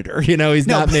Predator. He's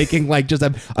not making like just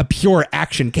a pure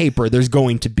action caper. There's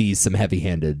going to be some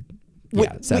heavy-handed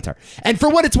satire. And for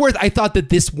what it's worth, I thought that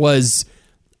this was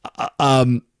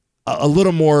a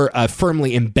little more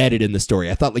firmly embedded in the story.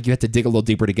 I thought like you had to dig a little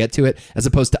deeper to get to it, as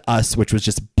opposed to Us, which was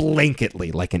just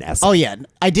blanketly like an essay. Oh yeah,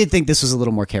 I did think this was a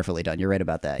little more carefully done. You're right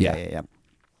about that. Yeah.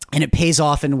 And it pays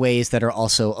off in ways that are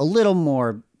also a little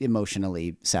more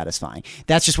emotionally satisfying.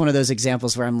 That's just one of those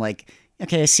examples where I'm like,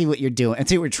 okay, I see what you're doing. I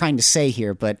see what we're trying to say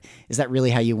here, but is that really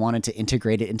how you wanted to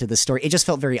integrate it into the story? It just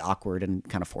felt very awkward and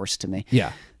kind of forced to me.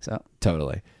 Yeah. So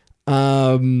totally.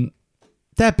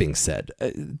 That being said,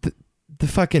 the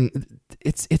fucking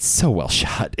it's so well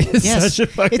shot. It's such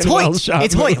a fucking well shot.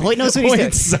 It's Hoyt. Hoyt knows what he's doing.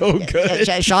 It's so good.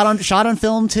 Shot on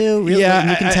film too. Really,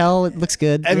 you can tell it looks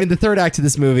good. I mean, the third act of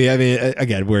this movie. I mean,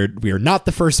 again, we are not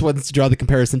the first ones to draw the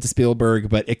comparison to Spielberg,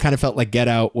 but it kind of felt like Get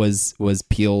Out was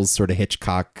Peele's sort of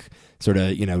Hitchcock, sort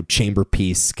of chamber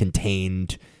piece,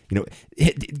 contained.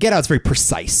 Get Out's very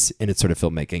precise in its sort of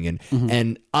filmmaking,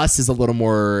 and Us is a little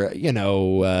more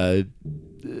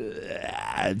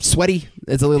sweaty.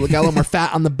 It's got a little more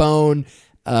fat on the bone.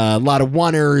 A lot of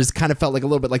oneers. Kind of felt like a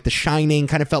little bit like The Shining.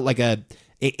 Kind of felt like a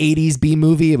 80s B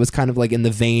movie. It was kind of like in the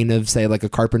vein of, say, like a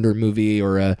Carpenter movie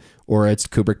or a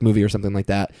Kubrick movie or something like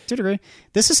that. To a degree.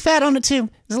 This is fat on it too.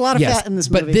 There's a lot of fat in this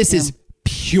movie. But this is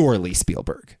purely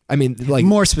Spielberg. I mean, like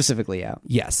more specifically, yeah.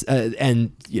 Yes,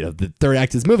 and the third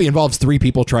act of this movie involves three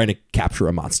people trying to capture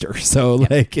a monster. So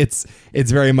like it's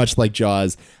very much like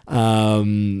Jaws.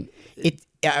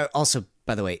 Also,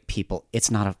 by the way, people,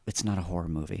 it's not a horror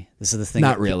movie. This is the thing.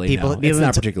 Not really. No. It's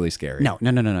not particularly scary. No.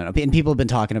 And people have been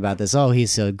talking about this. Oh,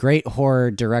 he's a great horror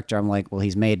director. I'm like, well,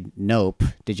 he's made Nope.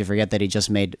 Did you forget that he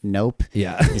just made Nope?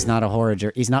 Yeah. He's not a horror.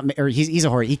 He's not. Or he's a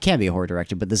horror. He can be a horror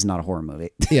director, but this is not a horror movie.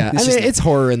 Yeah, I mean, it's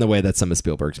horror in the way that some of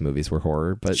Spielberg's movies were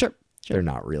horror, but sure. They're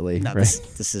not really. No, right?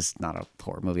 this is not a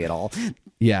horror movie at all.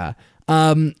 Yeah.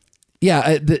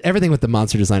 Everything with the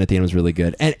monster design at the end was really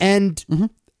good, and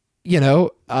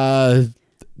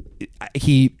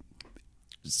he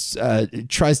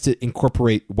tries to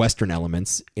incorporate Western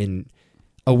elements in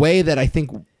a way that I think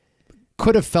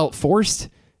could have felt forced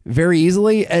very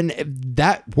easily, and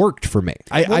that worked for me.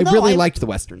 I really liked the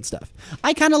Western stuff.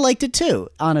 I kind of liked it too,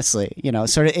 honestly.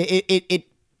 Sort of it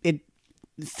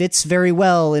fits very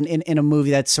well in a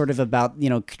movie that's sort of about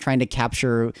trying to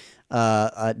capture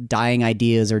dying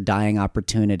ideas or dying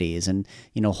opportunities, and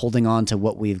holding on to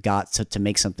what we've got to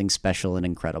make something special and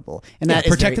incredible. And that is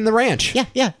protecting the ranch.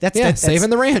 That's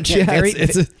saving the ranch.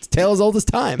 It's a tale as old as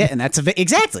time. Yeah, and that's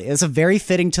exactly. It's a very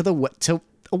fitting to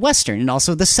a Western, and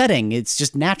also the setting. It's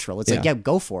just natural. It's like,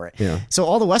 go for it. Yeah. So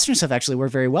all the Western stuff actually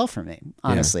worked very well for me,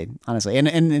 honestly.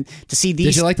 And to see these.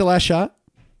 Did you like the last shot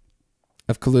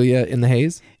of Kaluuya in the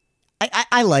haze?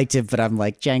 I liked it, but I'm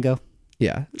like, Django.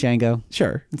 Yeah, Django.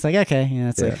 Sure. It's like, okay,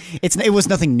 it was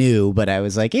nothing new, but I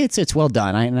was like, it's well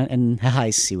done. I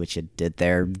see what you did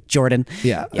there, Jordan.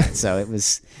 Yeah. So it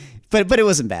was, but it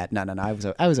wasn't bad. No.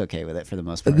 I was okay with it for the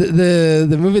most part.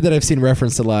 The movie that I've seen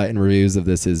referenced a lot in reviews of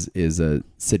this is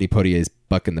Sidney Poitier's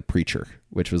Buck and the Preacher,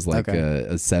 which was like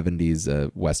a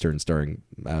 70s Western starring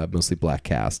mostly black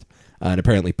cast, and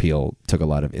apparently Peele took a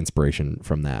lot of inspiration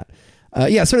from that.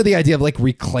 Yeah, sort of the idea of like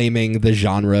reclaiming the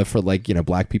genre for like,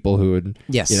 black people who would,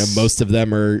 Yes. most of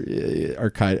them are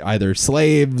either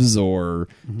slaves or,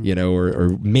 or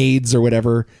maids or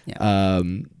whatever. Yeah.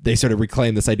 They sort of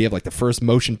reclaim this idea of like the first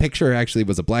motion picture actually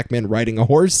was a black man riding a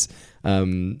horse.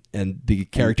 And the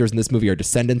characters in this movie are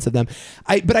descendants of them.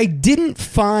 But I didn't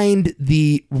find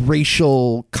the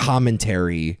racial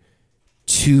commentary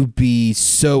to be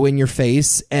so in your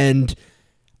face, and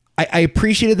I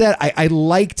appreciated that. I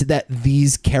liked that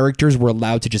these characters were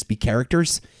allowed to just be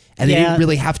characters, and they didn't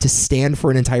really have to stand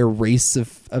for an entire race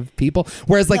of people.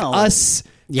 Whereas like us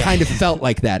kind of felt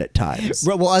like that at times.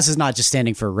 Well, us is not just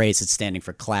standing for race; it's standing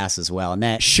for class as well. And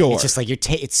that it's just like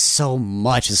it's so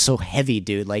much, it's so heavy,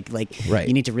 dude. Like Right.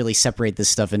 You need to really separate this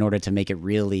stuff in order to make it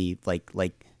really like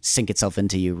sink itself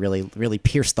into you, really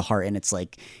pierce the heart. And it's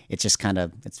like it's just kind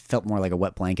of it felt more like a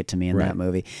wet blanket to me in that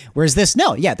movie. Whereas this,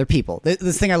 no, they're people. The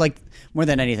thing I like more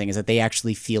than anything is that they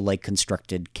actually feel like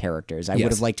constructed characters. I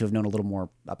would have liked to have known a little more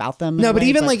about them. No, but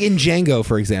even like in Django,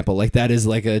 for example, like that is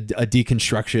like a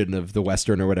deconstruction of the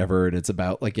Western or whatever, and it's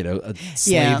about like a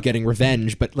slave getting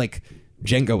revenge, but like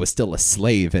Django was still a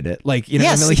slave in it. Like, what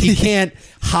I mean? Like he can't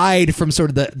hide from sort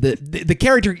of the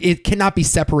character. It cannot be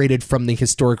separated from the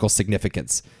historical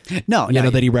significance. No,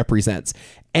 that he represents.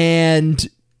 And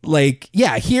like,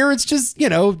 here it's just,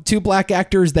 two black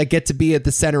actors that get to be at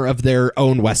the center of their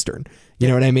own Western. You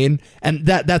know what I mean? And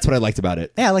that's what I liked about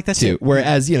it. Yeah, I like that too.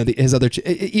 Whereas, his other,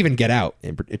 even Get Out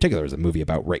in particular was a movie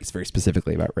about race, very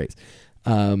specifically about race.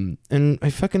 And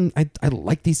I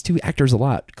like these two actors a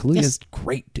lot. Kaluuya's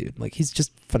great, dude. Like he's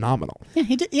just phenomenal. Yeah,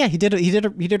 he did. Yeah, he did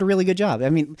a really good job. I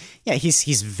mean,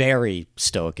 he's very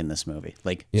stoic in this movie.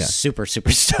 Like super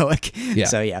stoic. Yeah.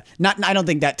 So I don't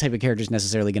think that type of character is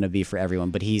necessarily going to be for everyone,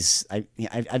 but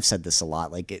I've said this a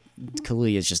lot. Like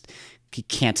Kaluuya is just, he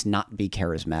can't not be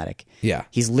charismatic. Yeah.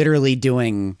 He's literally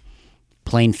doing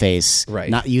plain face,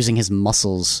 not using his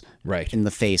muscles in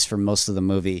the face for most of the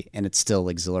movie, and it's still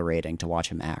exhilarating to watch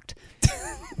him act.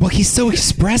 Well, he's so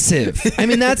expressive. I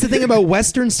mean, that's the thing about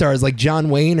Western stars like John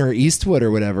Wayne or Eastwood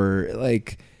or whatever.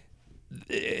 Like,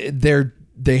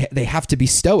 they have to be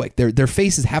stoic. Their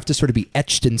faces have to sort of be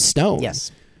etched in stone.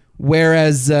 Yes.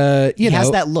 Whereas, he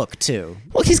has that look too.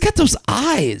 Well, he's got those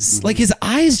eyes. Mm-hmm. Like his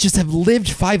eyes just have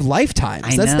lived 5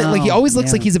 lifetimes. Like he always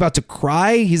looks like he's about to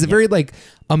cry. He's a very like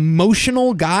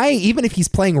emotional guy, even if he's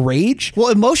playing rage. Well,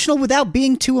 emotional without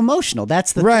being too emotional.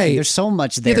 That's the thing. There's so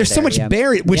much there. Yeah, there's so much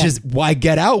buried, which is why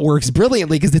Get Out works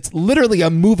brilliantly, because it's literally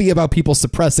a movie about people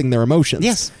suppressing their emotions.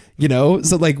 Yes.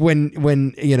 So like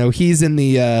when he's in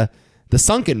the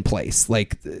sunken place,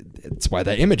 like it's why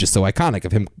that image is so iconic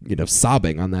of him,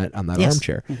 sobbing on that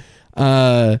armchair.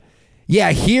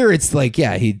 Here it's like,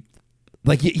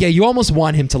 you almost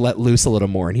want him to let loose a little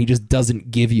more, and he just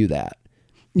doesn't give you that.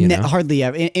 Hardly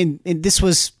ever. And this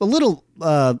was a little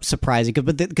surprising,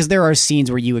 because there are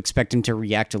scenes where you expect him to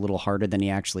react a little harder than he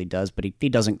actually does, but he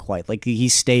doesn't quite. Like he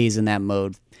stays in that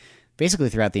mode basically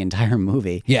throughout the entire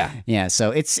movie. Yeah.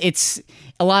 So it's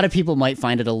a lot of people might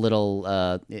find it a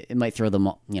little. It might throw them,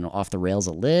 off the rails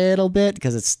a little bit,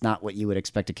 because it's not what you would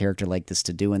expect a character like this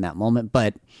to do in that moment.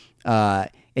 But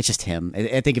it's just him.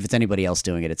 I think if it's anybody else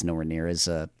doing it, it's nowhere near as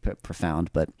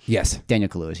profound. But yes, Daniel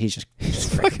Kaluuya, he's just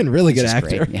fucking really good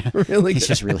actor. Great, yeah. Really, he's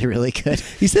just really, really good.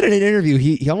 He said in an interview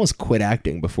he almost quit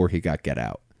acting before he got Get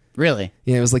Out. Really?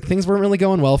 Yeah, it was like things weren't really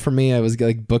going well for me. I was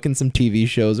like booking some TV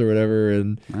shows or whatever,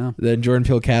 and then Jordan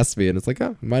Peele cast me, and it's like,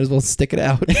 might as well stick it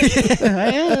out.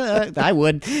 I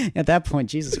would at that point.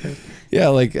 Jesus Christ. Yeah,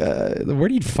 like where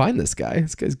do you find this guy?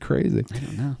 This guy's crazy. I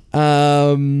don't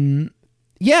know.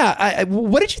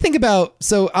 What did you think about?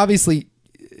 So obviously,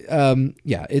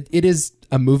 it is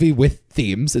a movie with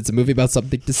themes. It's a movie about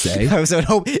something to say. I was at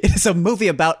hope it's a movie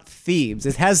about themes.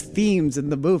 It has themes in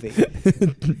the movie.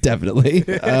 Definitely.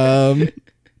 The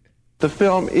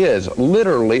film is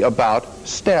literally about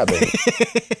stabbing.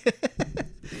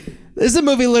 This is a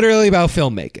movie literally about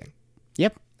filmmaking.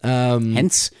 Yep.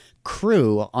 Hence,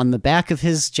 crew on the back of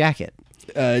his jacket.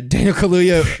 Daniel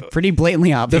Kaluuya, pretty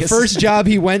blatantly obvious. The first job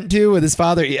he went to with his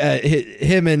father,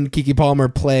 him and Keke Palmer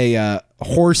play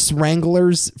horse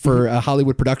wranglers for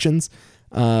Hollywood productions,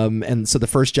 and so the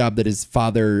first job that his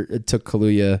father took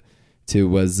Kaluuya to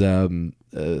was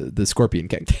the Scorpion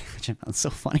King. That's so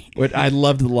funny. I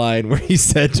loved the line where he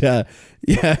said,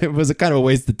 it was a kind of a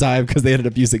waste of time because they ended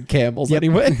up using camels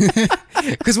anyway.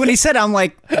 Because when he said, I'm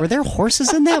like, were there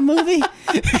horses in that movie?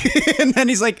 And then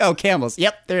he's like, oh, camels.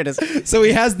 Yep, there it is. So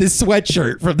he has this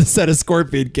sweatshirt from the set of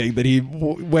Scorpion King that he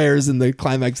wears in the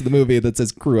climax of the movie that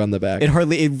says crew on the back.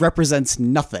 It represents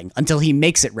nothing until he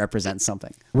makes it represent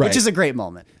something, which is a great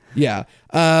moment. Yeah.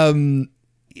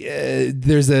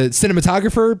 there's a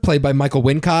cinematographer played by Michael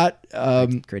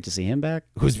Wincott, Great to see him back.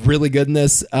 who's really good in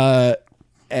this.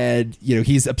 And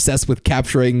he's obsessed with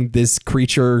capturing this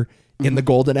creature in the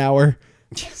golden hour.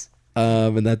 Yes.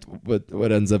 And that's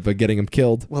what ends up getting him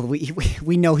killed. Well,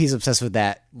 we know he's obsessed with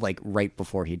that like right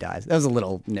before he dies. That was a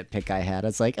little nitpick I had.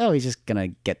 It's like, oh, he's just gonna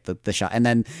get the shot, and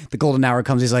then the golden hour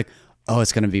comes. He's like, oh,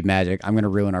 it's gonna be magic. I'm gonna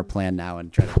ruin our plan now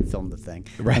and try to film the thing.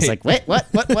 Right. I was like, wait, what?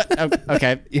 Oh,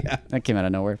 okay, Yeah. that came out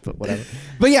of nowhere, but whatever.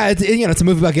 But yeah, it's a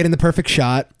movie about getting the perfect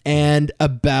shot and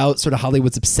about sort of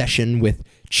Hollywood's obsession with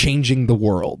changing the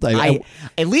world.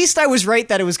 At least I was right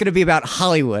that it was going to be about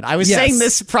Hollywood. I was Yes. saying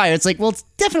this prior. It's like, well, it's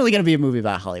definitely going to be a movie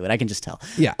about Hollywood. I can just tell.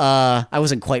 Yeah. I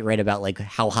wasn't quite right about like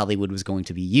how Hollywood was going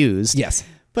to be used. Yes.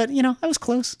 But I was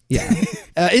close. Yeah,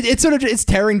 it's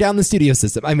tearing down the studio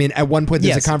system. I mean, at one point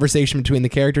there's Yes. a conversation between the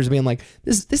characters being like,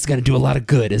 "This is going to do a lot of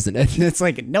good, isn't it?" It's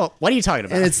like, no, what are you talking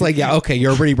about? And it's like, yeah, okay,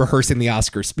 you're already rehearsing the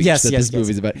Oscar speech Yes, that yes, this yes.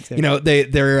 movie's about. Exactly.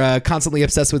 They're constantly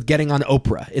obsessed with getting on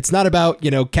Oprah. It's not about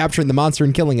capturing the monster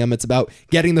and killing him. It's about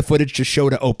getting the footage to show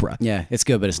to Oprah. Yeah, it's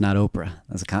good, but it's not Oprah.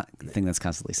 That's a thing that's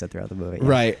constantly said throughout the movie. Yeah.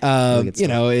 Right. Really good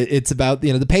stuff. It's about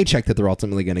the paycheck that they're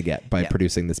ultimately going to get by Yeah.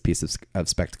 producing this piece of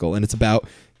spectacle, and it's about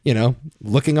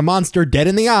looking a monster dead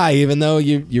in the eye, even though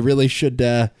you really should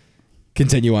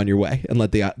continue on your way and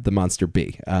let the monster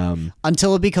be.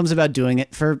 Until it becomes about doing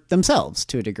it for themselves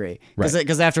to a degree. Right.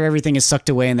 Because after everything is sucked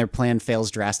away and their plan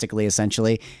fails drastically,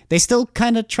 essentially, they still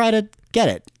kind of try to get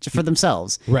it for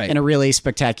themselves. Right. In a really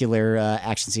spectacular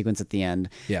action sequence at the end.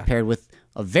 Yeah. Paired with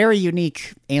a very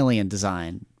unique alien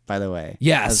design, by the way. I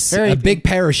Yes, was very, a big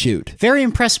parachute. very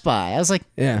impressed by. I was like,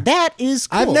 Yeah. that is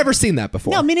cool. I've never seen that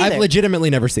before. No, me neither. I've legitimately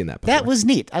never seen that before. That was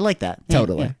neat. I like that. Yeah,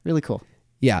 Totally. yeah, really cool.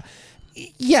 Yeah.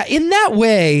 Yeah, in that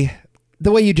way,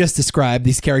 the way you just described,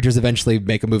 these characters eventually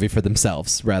make a movie for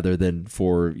themselves rather than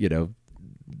for,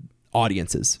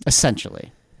 audiences.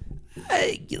 Essentially.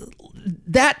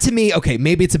 That to me, okay,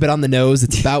 maybe it's a bit on the nose.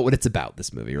 It's about what it's about,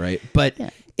 this movie, right? But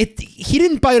he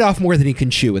didn't bite off more than he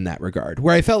can chew in that regard,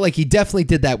 where I felt like he definitely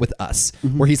did that with Us,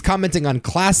 where he's commenting on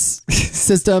class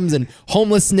systems and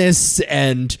homelessness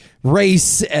and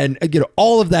race and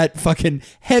all of that fucking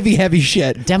heavy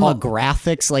shit.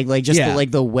 Demographics, like just Yeah.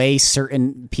 the way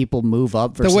certain people move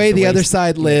up versus The way the other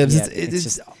side lives, Yeah, it's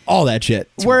just all that shit.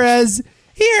 Whereas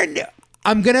here,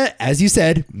 I'm gonna, as you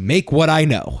said, make what I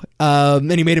know.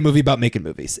 And he made a movie about making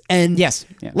movies, and Yes.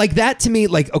 Yeah. like that to me,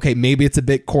 like okay, maybe it's a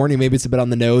bit corny, maybe it's a bit on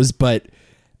the nose, but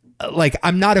like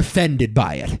I'm not offended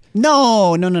by it.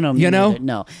 No. You know?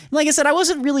 No. Like I said, I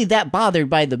wasn't really that bothered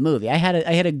by the movie. I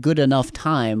had a good enough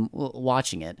time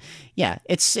watching it. Yeah,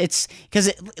 it's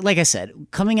because like I said,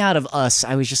 coming out of Us,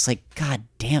 I was just like, God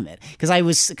damn it,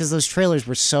 because those trailers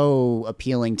were so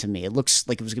appealing to me. It looks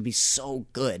like it was gonna be so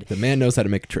good. The man knows how to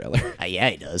make a trailer. Yeah,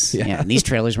 he does. Yeah, and these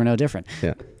trailers were no different.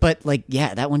 Yeah. But like,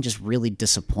 yeah, that one just really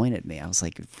disappointed me. I was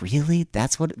like, really?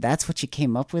 That's what you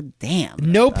came up with? Damn.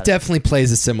 Nope definitely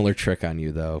plays a similar trick on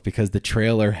you though, because the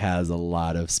trailer has a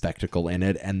lot of spectacle in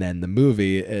it, and then the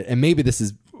movie, and maybe this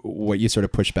is what you sort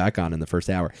of push back on in the first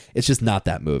hour. It's just not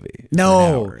that movie. for an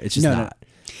hour. It's just not.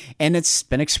 And it's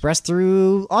been expressed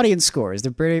through audience scores.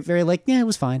 They're very, very like, yeah, it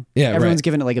was fine. Yeah, everyone's right.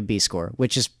 giving it like a B score,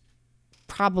 which is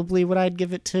probably what I'd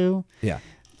give it to. Yeah.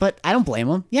 But I don't blame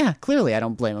them. Yeah, clearly I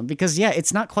don't blame them because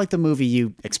it's not quite the movie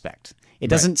you expect. It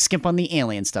doesn't skimp on the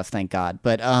alien stuff, thank God.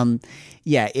 But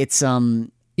yeah, it's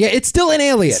Yeah, it's still an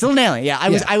alien. still an alien. Yeah, I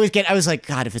Yeah. was like,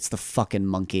 God, if it's the fucking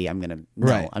monkey, I'm gonna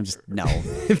no. Right. I'm just no.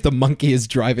 If the monkey is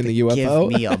driving the UFO.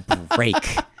 Give me a break.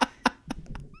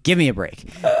 Give me a break.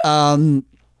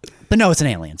 But no, it's an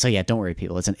alien. So yeah, don't worry,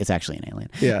 people. It's actually an alien.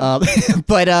 Yeah.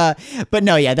 But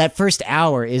no, yeah, that first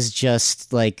hour is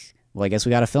just like, well, I guess we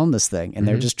got to film this thing, and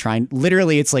they're just trying.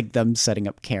 Literally, it's like them setting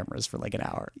up cameras for like an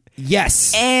hour.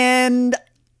 Yes. And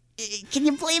can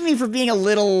you blame me for being a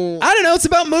little? I don't know. It's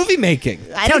about movie making.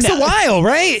 I don't Takes know. a while,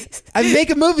 right? I mean,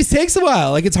 making movies takes a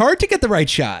while. Like, it's hard to get the right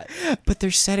shot. But they're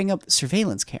setting up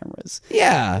surveillance cameras.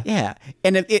 Yeah. Yeah,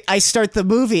 and I start the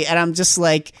movie, and I'm just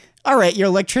like, all right, your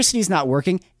electricity's not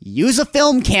working. Use a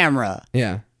film camera.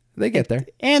 Yeah. They get there.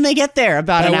 And they get there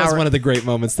about That an was hour. one of the great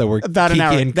moments that were About an Kiki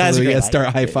hour. and That was a Kaluuya great start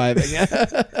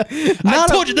high-fiving. I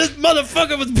told you this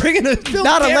motherfucker was bringing a film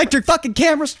Not camera. electric fucking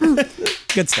cameras.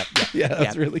 Good stuff. Yeah, that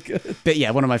was really good. But yeah,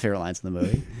 one of my favorite lines in the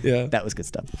movie. Yeah. That was good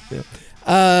stuff. Yeah.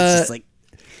 It's just like,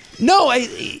 No,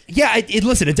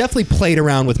 listen, it definitely played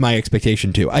around with my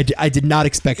expectation too. I did not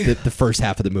expect the first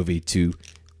half of the movie to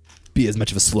be as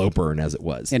much of a slow burn as it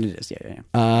was. And it is, yeah.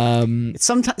 It's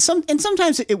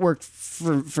sometimes it worked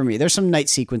for me. There's some night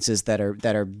sequences that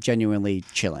are genuinely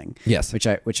chilling. Yes. which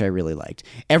I really liked.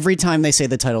 Every time they say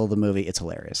the title of the movie, it's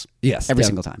hilarious. Yes, every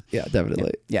single time. Yeah,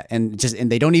 definitely. Yeah, and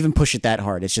they don't even push it that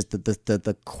hard. It's just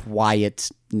the quiet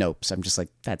nopes. I'm just like,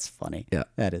 that's funny. Yeah.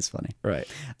 That is funny. Right.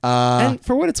 And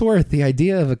for what it's worth, the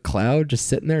idea of a cloud just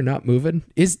sitting there not moving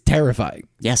is terrifying.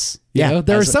 Yes. You Yeah. know,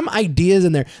 there are some ideas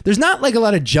in there. There's not like a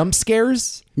lot of jump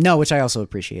scares, No, which I also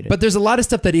appreciated. but there's a lot of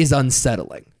stuff that is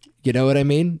unsettling. You know what I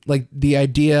mean? Like the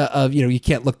idea of, you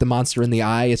can't look the monster in the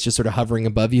eye. It's just sort of hovering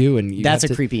above you. And that's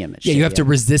a creepy image. Yeah, you have to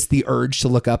resist the urge to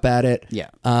look up at it. Yeah.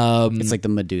 It's like the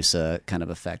Medusa kind of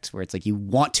effect where it's like you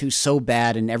want to so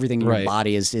bad and everything in your Right.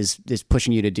 body is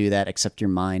pushing you to do that except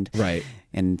your mind. Right.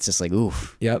 And it's just like,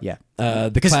 oof. Yep. Yeah.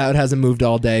 The cloud hasn't moved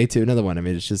all day to another one. I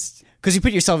mean, it's just... Because you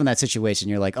put yourself in that situation,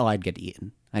 you're like, oh, I'd get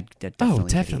eaten. I'd definitely get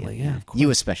definitely, eaten. yeah, of course. You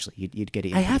especially, you'd get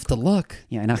eaten. I have to look.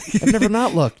 Yeah, I know. I've never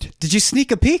not looked. Did you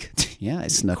sneak a peek? Yeah, I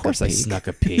snuck Of course a I peek. snuck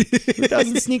a peek. Who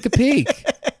doesn't sneak a peek?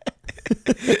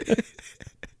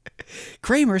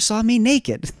 Kramer saw me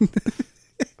naked.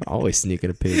 Always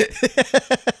sneaking a peek.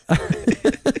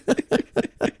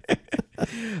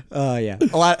 Yeah,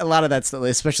 a lot of that stuff,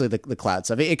 especially the cloud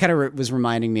stuff. It kind of was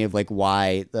reminding me of like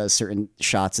why certain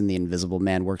shots in The Invisible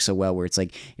Man work so well, where it's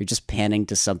like you're just panning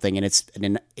to something and it's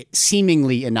an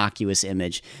seemingly innocuous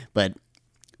image, but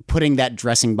putting that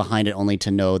dressing behind it only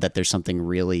to know that there's something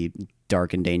really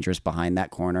dark and dangerous behind that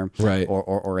corner, Right.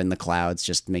 or in the clouds,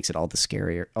 just makes it all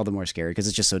the more scary because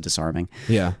it's just so disarming.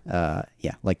 Yeah.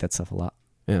 Yeah, like that stuff a lot.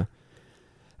 Yeah.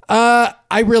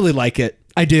 I really like it.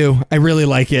 I do. I really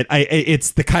like it.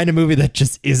 It's the kind of movie that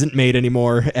just isn't made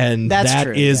anymore, and That's that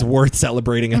true, is yeah. worth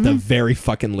celebrating at the very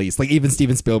fucking least. Like even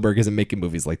Steven Spielberg isn't making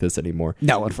movies like this anymore.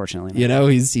 No, unfortunately. Not. You know,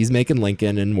 he's making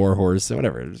Lincoln and War Horse and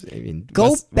whatever. I mean, Go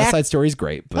West back- Side Story's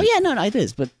great. But Oh yeah, no, it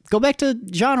is. But go back to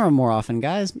genre more often,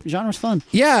 guys. Genre's fun.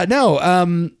 yeah, no.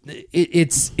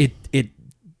 It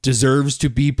deserves to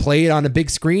be played on a big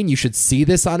screen. You should see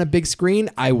this on a big screen.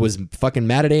 I was fucking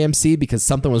mad at AMC because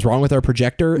something was wrong with our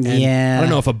projector. And Yeah. I don't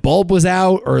know if a bulb was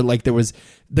out or like the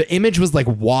image was like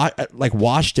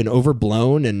washed and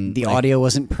overblown, and The like, audio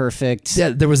wasn't perfect. Yeah,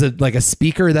 there was a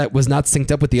speaker that was not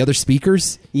synced up with the other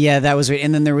speakers. Yeah, that was right.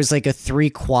 And then there was like a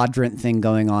 3-quadrant thing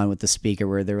going on with the speaker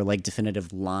where there were like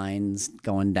definitive lines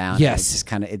going down. Yes. It just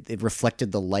kind of it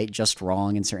reflected the light just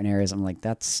wrong in certain areas. I'm like,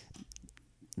 that's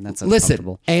Listen,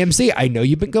 uncomfortable. AMC, I know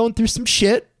you've been going through some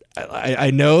shit.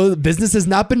 I know the business has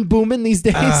not been booming these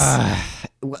days.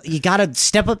 Well, you got to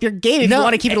step up your game if No, you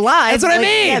want to keep it alive. that's what I Like,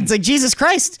 mean. Yeah, it's like, Jesus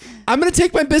Christ. I'm going to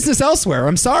take my business elsewhere.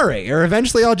 I'm sorry. Or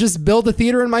eventually I'll just build a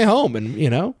theater in my home and,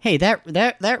 Hey,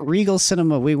 that Regal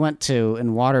Cinema we went to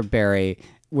in Waterbury,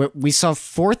 we saw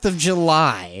 4th of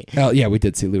July. Oh, yeah, we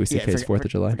did see Louis Yeah, C.K.'s 4th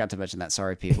of July. Forgot to mention that.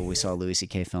 Sorry, people. We saw a Louis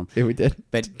C.K. film. Yeah, we did.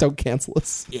 But- Don't cancel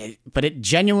us. But it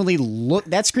genuinely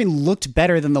that screen looked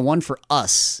better than the one for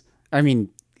us. I mean,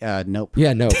 nope.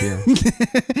 Yeah, no.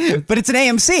 Yeah, But it's an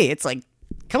AMC. It's like,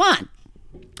 come on.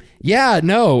 yeah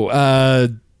no.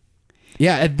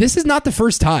 Yeah, this is not the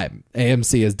first time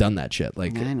AMC has done that shit.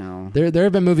 Like, I know. There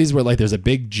have been movies where like there's a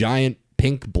big giant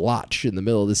pink blotch in the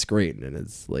middle of the screen, and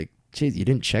it's like, geez, you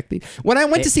didn't check the. When I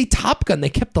went to see Top Gun, they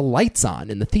kept the lights on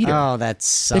in the theater. Oh, that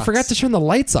sucks. They forgot to turn the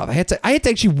lights off. I had to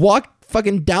actually walk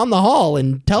fucking down the hall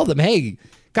and tell them, hey,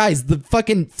 guys, the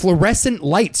fucking fluorescent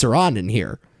lights are on in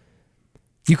here.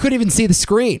 You couldn't even see the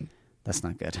screen. That's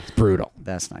not good. Brutal.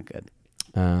 That's not good.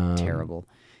 Terrible.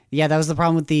 Yeah, that was the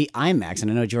problem with the IMAX.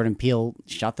 And I know Jordan Peele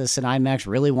shot this in IMAX,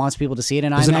 really wants people to see it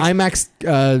in There's IMAX.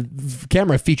 an IMAX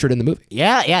camera featured in the movie.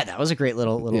 Yeah, that was a great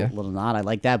little Yeah. nod. I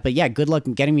like that. But yeah, good luck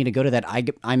getting me to go to that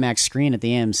IMAX screen at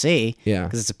the AMC. Yeah.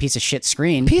 Because it's a piece of shit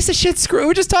screen. Piece of shit screen.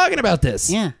 We're just talking about this.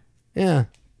 Yeah. Yeah.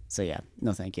 So yeah,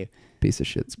 no thank you. Piece of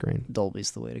shit screen.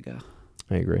 Dolby's the way to go.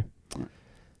 I agree.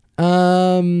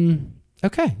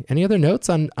 Okay. Any other notes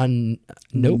on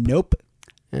Nope? Nope.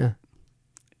 Yeah.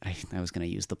 I was going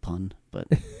to use the pun, but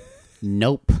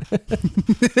nope.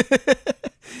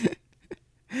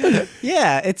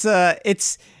 Yeah,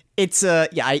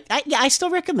 I still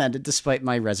recommend it despite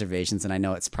my reservations, and I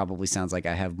know it's probably sounds like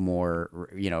I have more,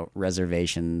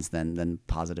 reservations than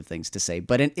positive things to say.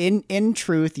 But in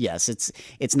truth, yes,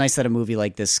 it's nice that a movie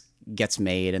like this gets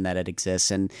made and that it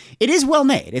exists, and it is well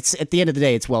made. It's at the end of the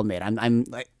day, it's well made. I'm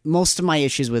like, most of my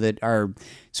issues with it are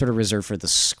sort of reserved for the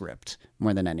script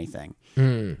more than anything.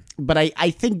 But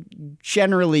I think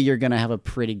generally you're going to have a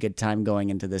pretty good time going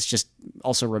into this. Just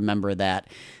also remember that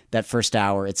first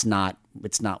hour, it's not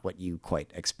what you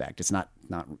quite expect. It's not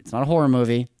a horror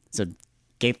movie. It's a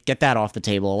get that off the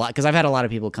table a lot, because I've had a lot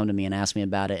of people come to me and ask me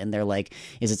about it, and they're like,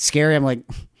 "Is it scary?" I'm like,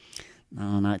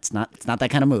 "No, it's not. It's not that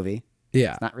kind of movie.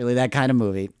 Yeah. It's not really that kind of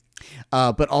movie."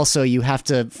 But also, you have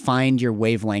to find your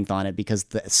wavelength on it, because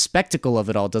the spectacle of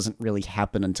it all doesn't really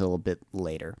happen until a bit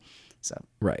later. So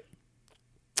Right.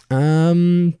 All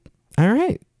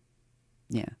right.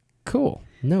 yeah, Cool.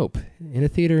 Nope. In a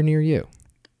theater near you.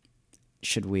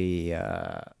 should we?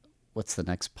 What's the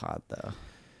next pod though?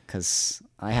 Because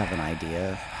I have an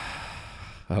idea.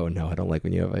 Oh no, I don't like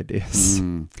when you have ideas.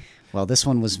 Well, this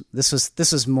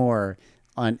was more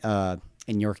on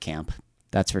in your camp.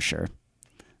 That's for sure.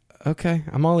 Okay,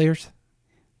 I'm all ears.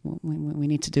 We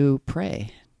need to do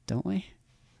Prey, don't we?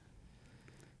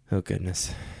 Oh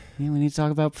goodness. Yeah, we need to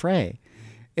talk about Prey.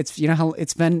 It's how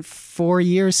it's been 4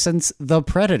 years since The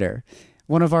Predator,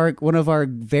 one of our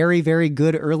very, very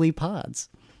good early pods.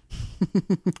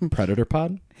 Predator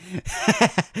pod?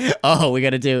 Oh, we got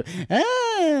to do.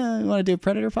 You want to do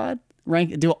Predator pod?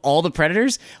 Do all the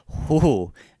Predators?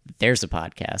 Ooh, there's a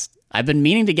podcast. I've been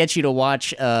meaning to get you to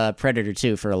watch Predator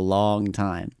 2 for a long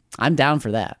time. I'm down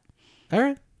for that. All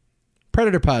right.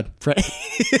 Predator pod.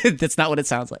 That's not what it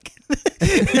sounds like.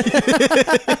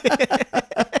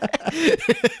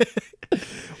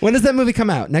 When does that movie come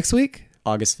out? Next week?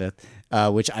 August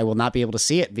 5th, which I will not be able to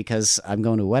see it because I'm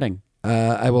going to a wedding.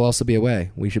 I will also be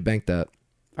away. We should bank that.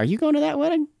 Are you going to that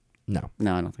wedding? No.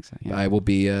 No, I don't think so. Yeah. I will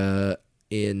be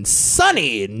in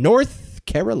sunny North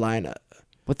Carolina.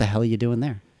 What the hell are you doing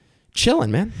there?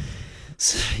 Chilling, man.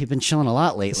 You've been chilling a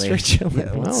lot lately. Straight chilling.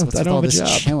 Yeah, Well, what's I with don't all have a this job.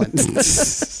 chilling?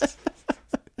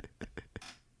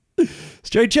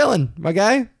 Straight chilling, my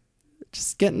guy.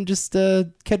 Just catching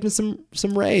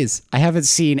some rays. I haven't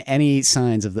seen any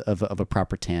signs of a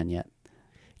proper tan yet.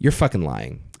 You're fucking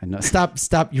lying. I know. Stop.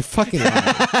 You're fucking lying.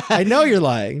 I know you're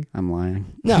lying. I'm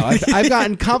lying. No, I've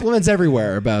gotten compliments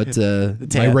everywhere about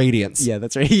my radiance. Yeah,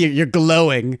 that's right. You're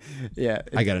glowing. Yeah.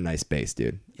 I got a nice base,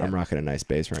 dude. I'm rocking a nice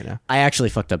base right now. I actually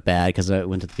fucked up bad because I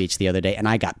went to the beach the other day and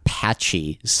I got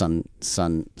patchy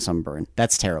sunburn.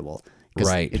 That's terrible. 'Cause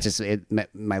Right.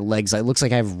 my legs, it looks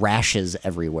like I have rashes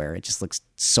everywhere. It just looks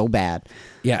so bad.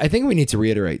 Yeah, I think we need to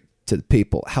reiterate to the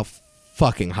people how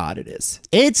fucking hot it is.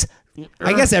 It's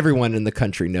I guess everyone in the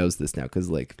country knows this now because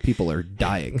like people are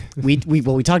dying. we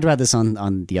talked about this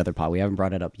on the other pod. We haven't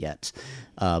brought it up yet,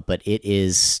 but it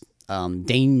is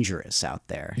dangerous out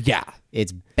there. Yeah.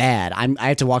 It's bad. I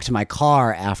have to walk to my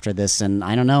car after this, and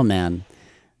I don't know, man.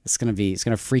 It's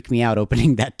gonna freak me out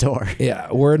opening that door.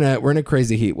 Yeah, we're in a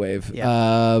crazy heat wave.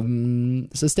 Yeah.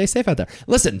 So stay safe out there.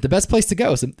 Listen, the best place to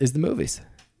go is the movies.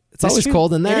 It's That's always true.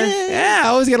 cold in there. It is. Yeah, I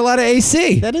always get a lot of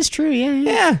AC. That is true. Yeah.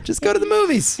 Yeah, just go to the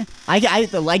movies. I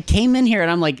came in here and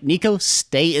I'm like, Nico,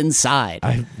 stay inside.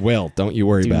 I will. Don't you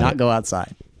worry Do about not it. go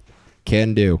outside.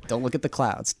 Can do. Don't look at the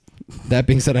clouds. That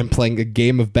being said, I'm playing a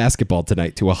game of basketball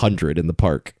tonight to 100 in the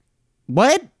park.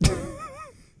 What?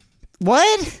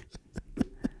 What?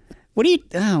 What are you?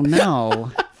 Oh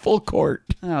no! Full court.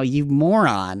 Oh, you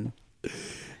moron!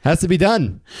 Has to be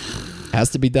done. Has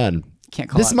to be done. Can't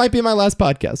call This out. might be my last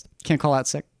podcast. Can't call out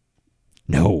sick.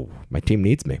 No, my team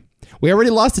needs me. We already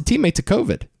lost a teammate to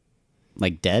COVID.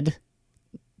 Like dead?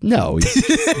 No, he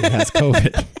has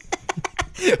COVID.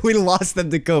 We lost them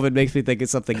to COVID. Makes me think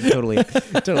it's something totally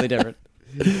different.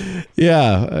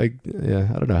 Yeah, I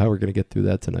don't know how we're gonna get through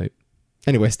that tonight.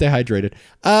 Anyway, stay hydrated.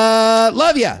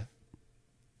 Love ya.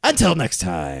 Until next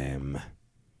time.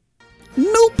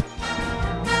 Nope.